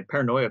my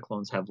paranoia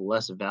clones have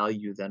less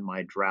value than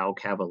my drow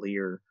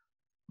cavalier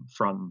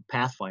from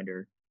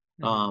Pathfinder.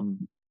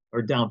 Mm-hmm.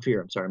 Or Downfear,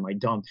 I'm sorry, my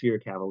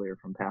Downfear cavalier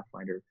from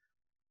Pathfinder.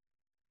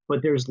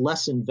 But there's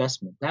less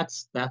investment.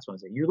 That's what I'm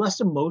saying. You're less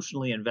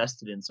emotionally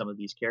invested in some of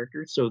these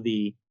characters, so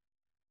the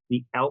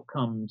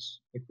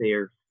outcomes, if they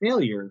are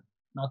failure,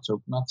 not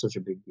such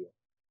a big deal.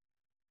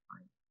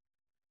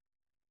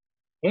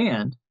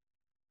 And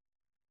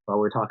while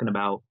we're talking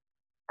about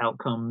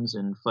outcomes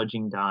and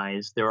fudging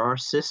dies, there are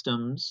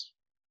systems,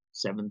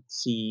 7th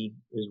C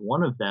is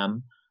one of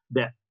them,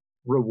 that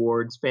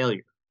rewards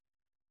failure.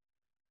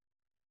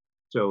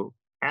 So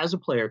as a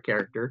player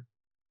character,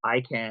 I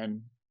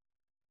can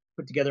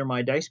put together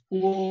my dice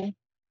pool,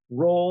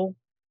 roll,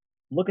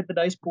 look at the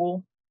dice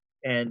pool,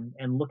 and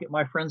look at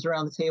my friends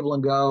around the table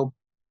and go,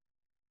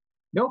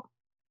 nope,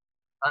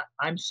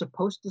 I'm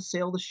supposed to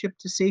sail the ship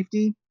to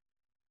safety.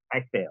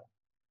 I fail.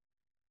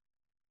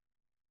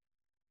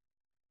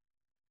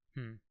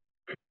 Hmm.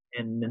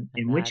 And in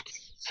And which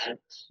case,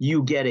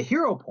 you get a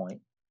hero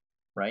point,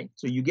 right?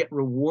 So you get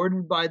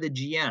rewarded by the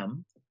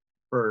GM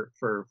for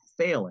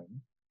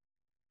failing.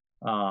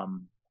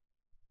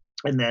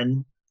 And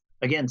then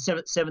again,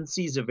 7th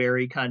C is a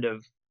very kind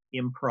of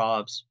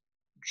improv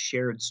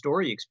shared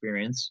story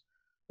experience.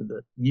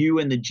 You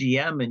and the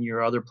GM and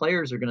your other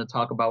players are going to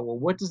talk about, well,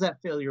 what does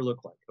that failure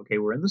look like? Okay,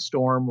 we're in the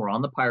storm, we're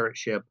on the pirate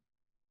ship.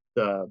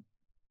 The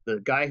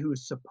guy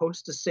who's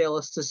supposed to sail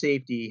us to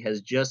safety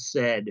has just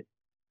said,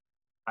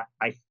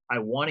 I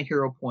want a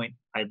hero point.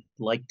 I'd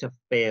like to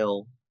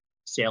fail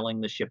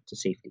sailing the ship to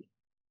safety.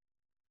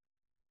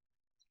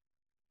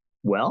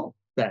 Well,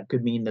 that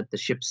could mean that the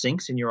ship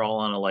sinks and you're all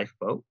on a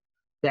lifeboat.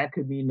 That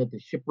could mean that the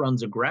ship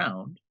runs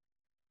aground,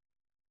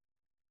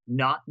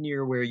 not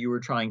near where you were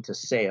trying to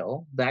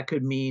sail. That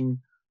could mean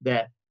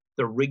that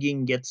the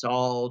rigging gets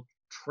all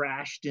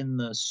trashed in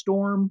the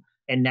storm,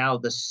 and now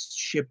the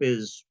ship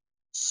is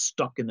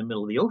stuck in the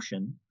middle of the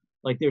ocean.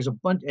 Like there's a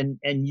bunch,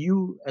 and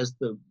you as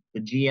the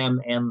GM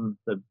and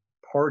the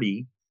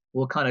party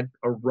will kind of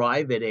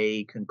arrive at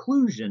a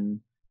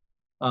conclusion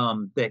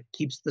that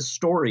keeps the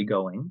story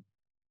going,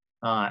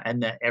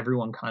 and that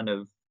everyone kind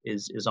of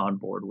is on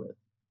board with.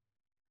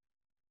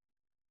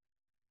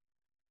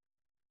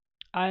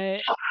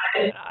 I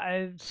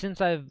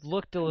since I've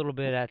looked a little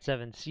bit at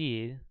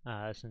 7C,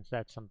 since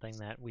that's something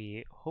that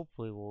we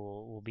hopefully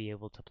will be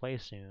able to play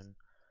soon.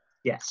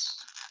 Yes.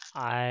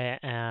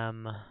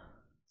 I'm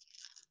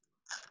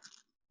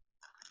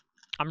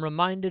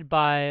reminded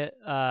by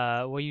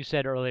what you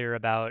said earlier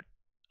about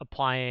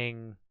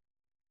applying.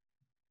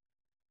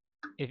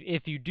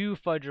 If you do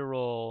fudge a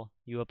roll,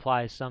 you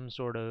apply some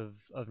sort of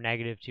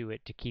negative to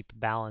it to keep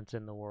balance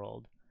in the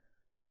world.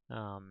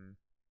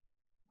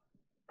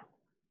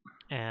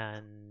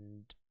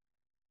 And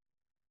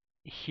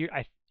here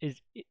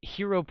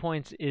hero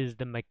points is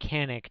the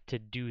mechanic to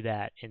do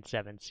that in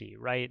 7C,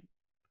 right?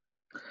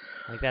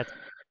 Like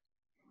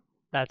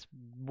that's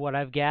what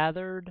I've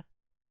gathered.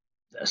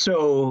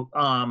 So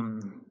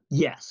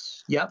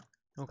yes, yep.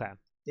 Okay.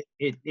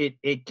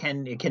 It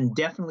can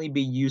definitely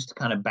be used to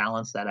kind of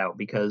balance that out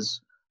because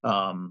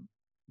the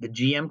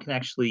GM can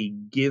actually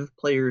give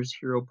players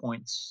hero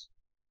points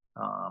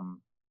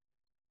um,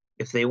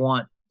 if they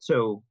want.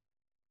 So,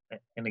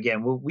 and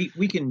again,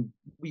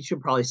 we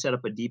should probably set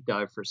up a deep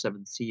dive for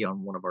 7C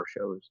on one of our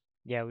shows.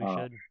 Yeah, we Uh,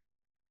 should.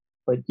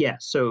 but yeah,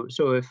 so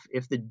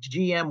if the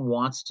GM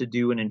wants to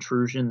do an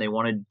intrusion, they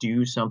want to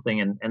do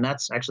something, and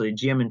that's actually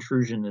GM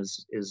intrusion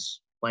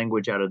is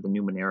language out of the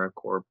Numenera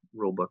core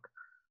rulebook.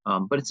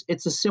 But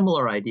it's a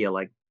similar idea.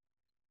 Like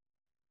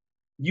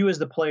you as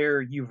the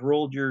player, you've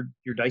rolled your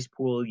dice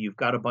pool, you've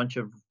got a bunch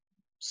of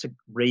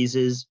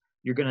raises.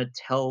 You're gonna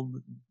tell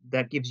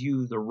that gives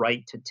you the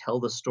right to tell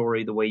the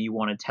story the way you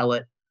want to tell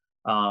it.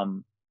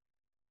 Um,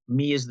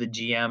 Me as the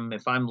GM,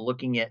 if I'm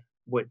looking at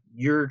what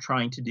you're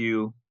trying to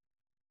do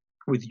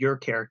with your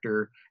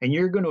character, and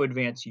you're going to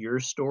advance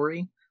your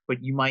story,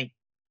 but you might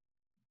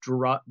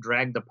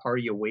drag the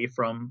party away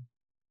from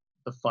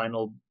the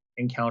final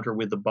encounter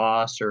with the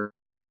boss, or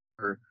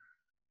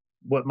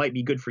what might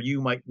be good for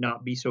you might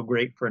not be so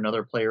great for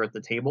another player at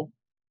the table.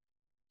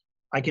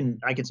 I can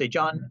say,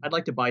 John, I'd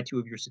like to buy 2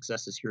 of your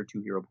successes. Here are 2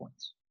 hero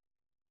points,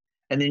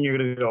 and then you're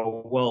going to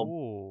go, well,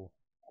 Ooh.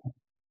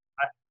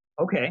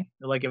 okay,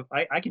 like if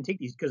I can take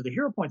these because the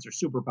hero points are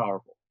super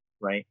powerful,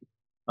 right?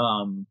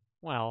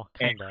 Well,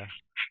 And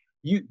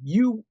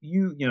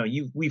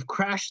kinda. we've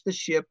crashed the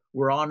ship.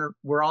 We're on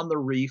the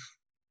reef,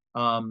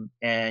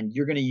 and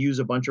you're going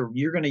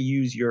to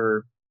use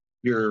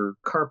your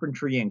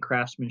carpentry and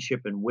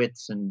craftsmanship and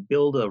wits and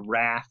build a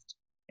raft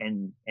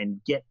and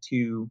get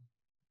to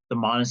the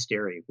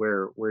monastery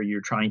where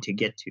you're trying to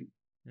get to.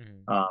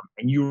 Mm-hmm.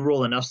 And you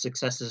roll enough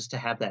successes to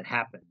have that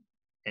happen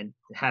and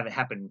have it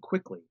happen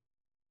quickly.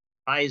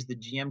 I, as the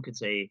GM, could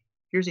say,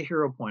 here's a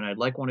hero point. I'd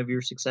like one of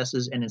your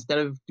successes. And instead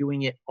of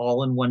doing it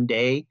all in one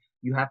day,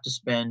 you have to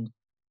spend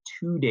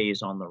 2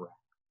 days on the raft.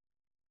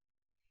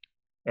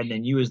 And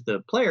then you, as the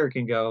player,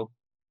 can go,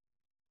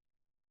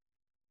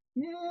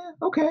 yeah,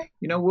 okay.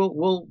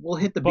 We'll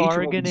hit the beach.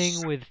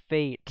 Bargaining with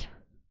fate.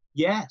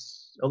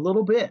 Yes, a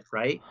little bit,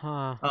 right?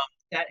 Huh. Um,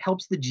 that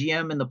helps the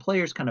GM and the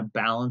players kind of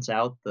balance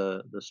out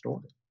the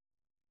story.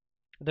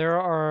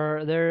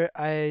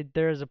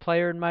 There's a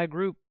player in my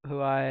group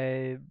who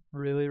I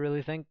really,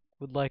 really think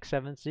would like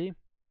 7C.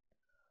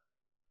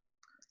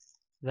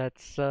 That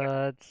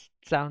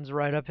sounds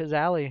right up his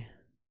alley.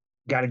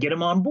 Got to get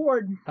him on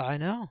board. I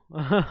know.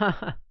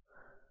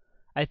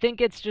 I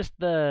think it's just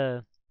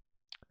I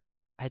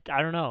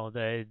don't know,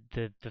 the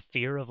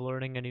fear of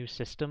learning a new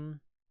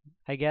system,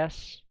 I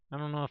guess. I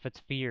don't know if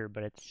it's fear,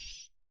 but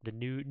it's the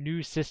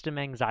new system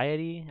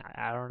anxiety.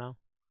 I don't know.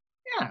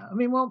 Yeah, I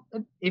mean, well,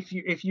 if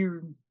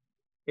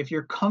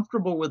you're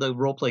comfortable with a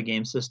role play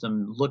game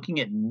system, looking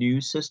at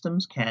new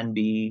systems can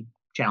be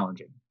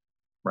challenging,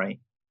 right?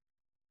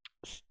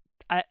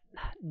 I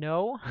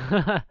no.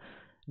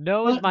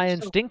 No is But my so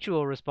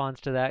instinctual response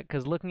to that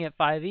because looking at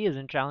 5e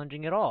isn't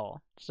challenging at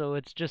all. So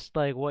it's just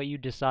like what you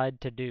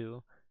decide to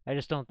do. I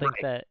just don't think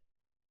right,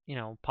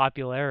 that,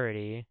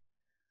 popularity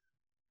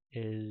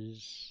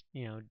is,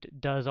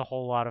 does a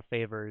whole lot of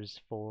favors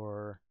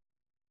for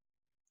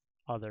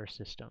other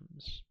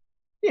systems.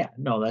 yeah,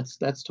 no, that's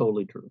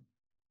totally true,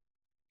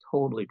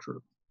 totally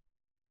true.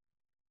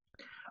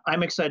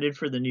 I'm excited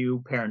for the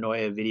new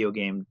Paranoia video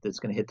game that's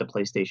going to hit the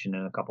PlayStation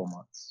in a couple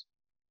months.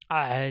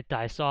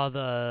 I saw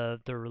the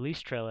release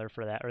trailer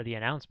for that or the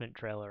announcement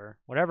trailer,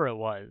 whatever it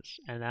was,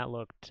 and that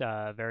looked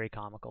very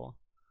comical.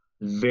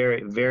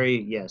 Very, very,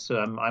 yeah.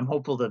 So I'm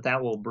hopeful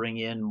that will bring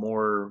in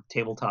more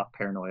tabletop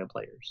Paranoia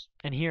players.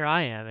 And here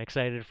I am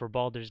excited for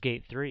Baldur's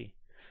Gate 3.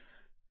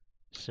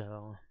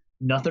 So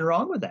Nothing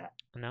wrong with that.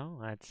 No,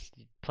 that's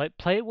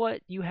play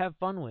what you have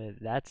fun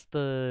with.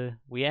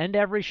 We end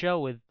every show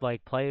with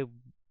like play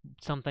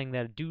something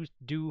that do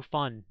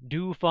fun.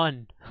 Do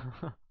fun.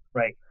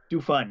 Right.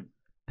 Do fun.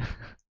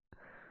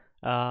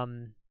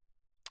 Um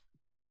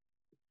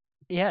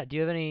yeah, do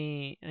you have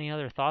any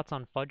other thoughts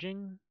on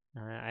fudging?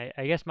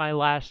 I guess my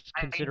last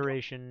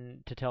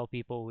consideration to tell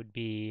people would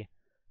be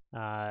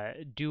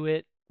do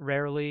it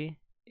rarely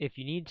if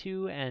you need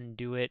to, and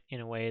do it in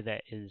a way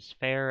that is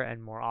fair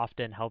and more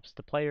often helps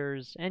the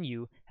players and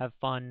you have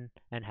fun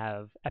and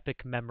have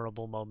epic,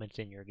 memorable moments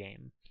in your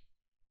game.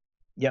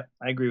 Yep,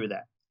 I agree with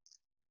that.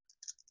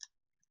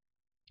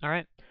 All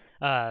right.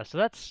 So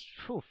that's,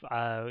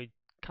 we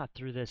got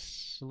through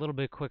this a little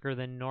bit quicker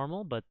than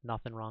normal, but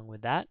nothing wrong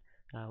with that.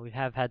 We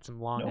have had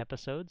some long Nope.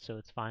 episodes, so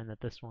it's fine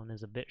that this one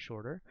is a bit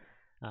shorter.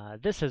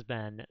 This has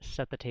been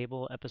Set the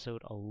Table,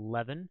 episode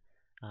 11.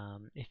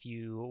 If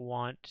you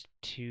want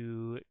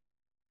to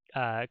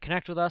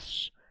connect with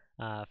us,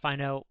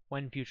 find out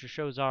when future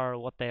shows are,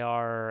 what they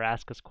are,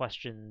 ask us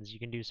questions, you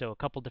can do so a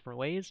couple different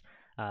ways.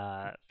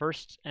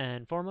 First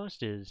and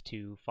foremost is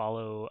to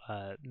follow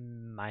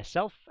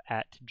myself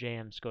at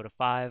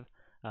jmscota5,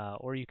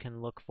 or you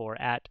can look for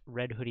at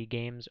Red Hoodie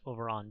Games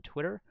over on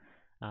Twitter.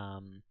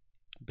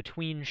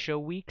 Between show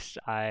weeks,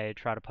 I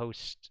try to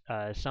post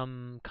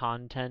some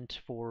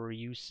content for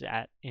use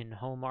in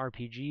home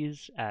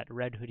RPGs at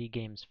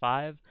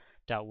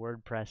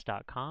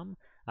redhoodiegames5.wordpress.com.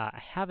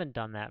 I haven't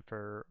done that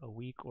for a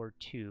week or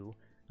two,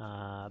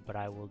 but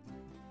I will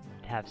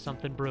have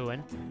something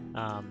brewing.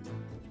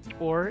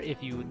 Or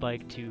if you would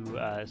like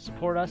to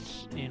support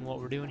us in what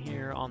we're doing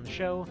here on the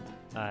show,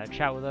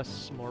 chat with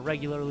us more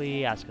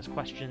regularly, ask us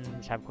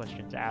questions, have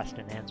questions asked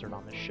and answered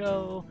on the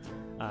show,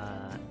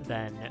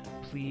 then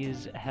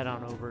please head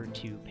on over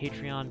to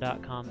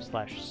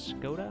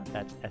patreon.com/Skoda.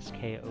 That's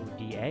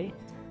SKODA.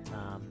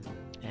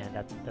 And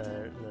at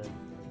the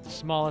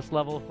smallest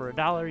level for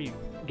 $1, you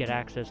get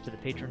access to the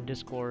patron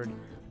Discord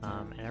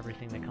and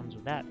everything that comes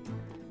with that.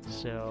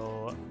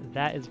 So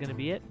that is going to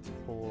be it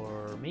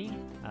for me,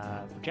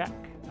 for Jack.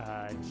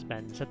 It's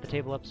been Set the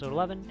Table episode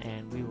 11,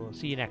 and we will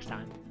see you next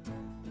time.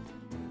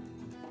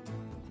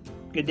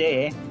 Good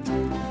day, eh?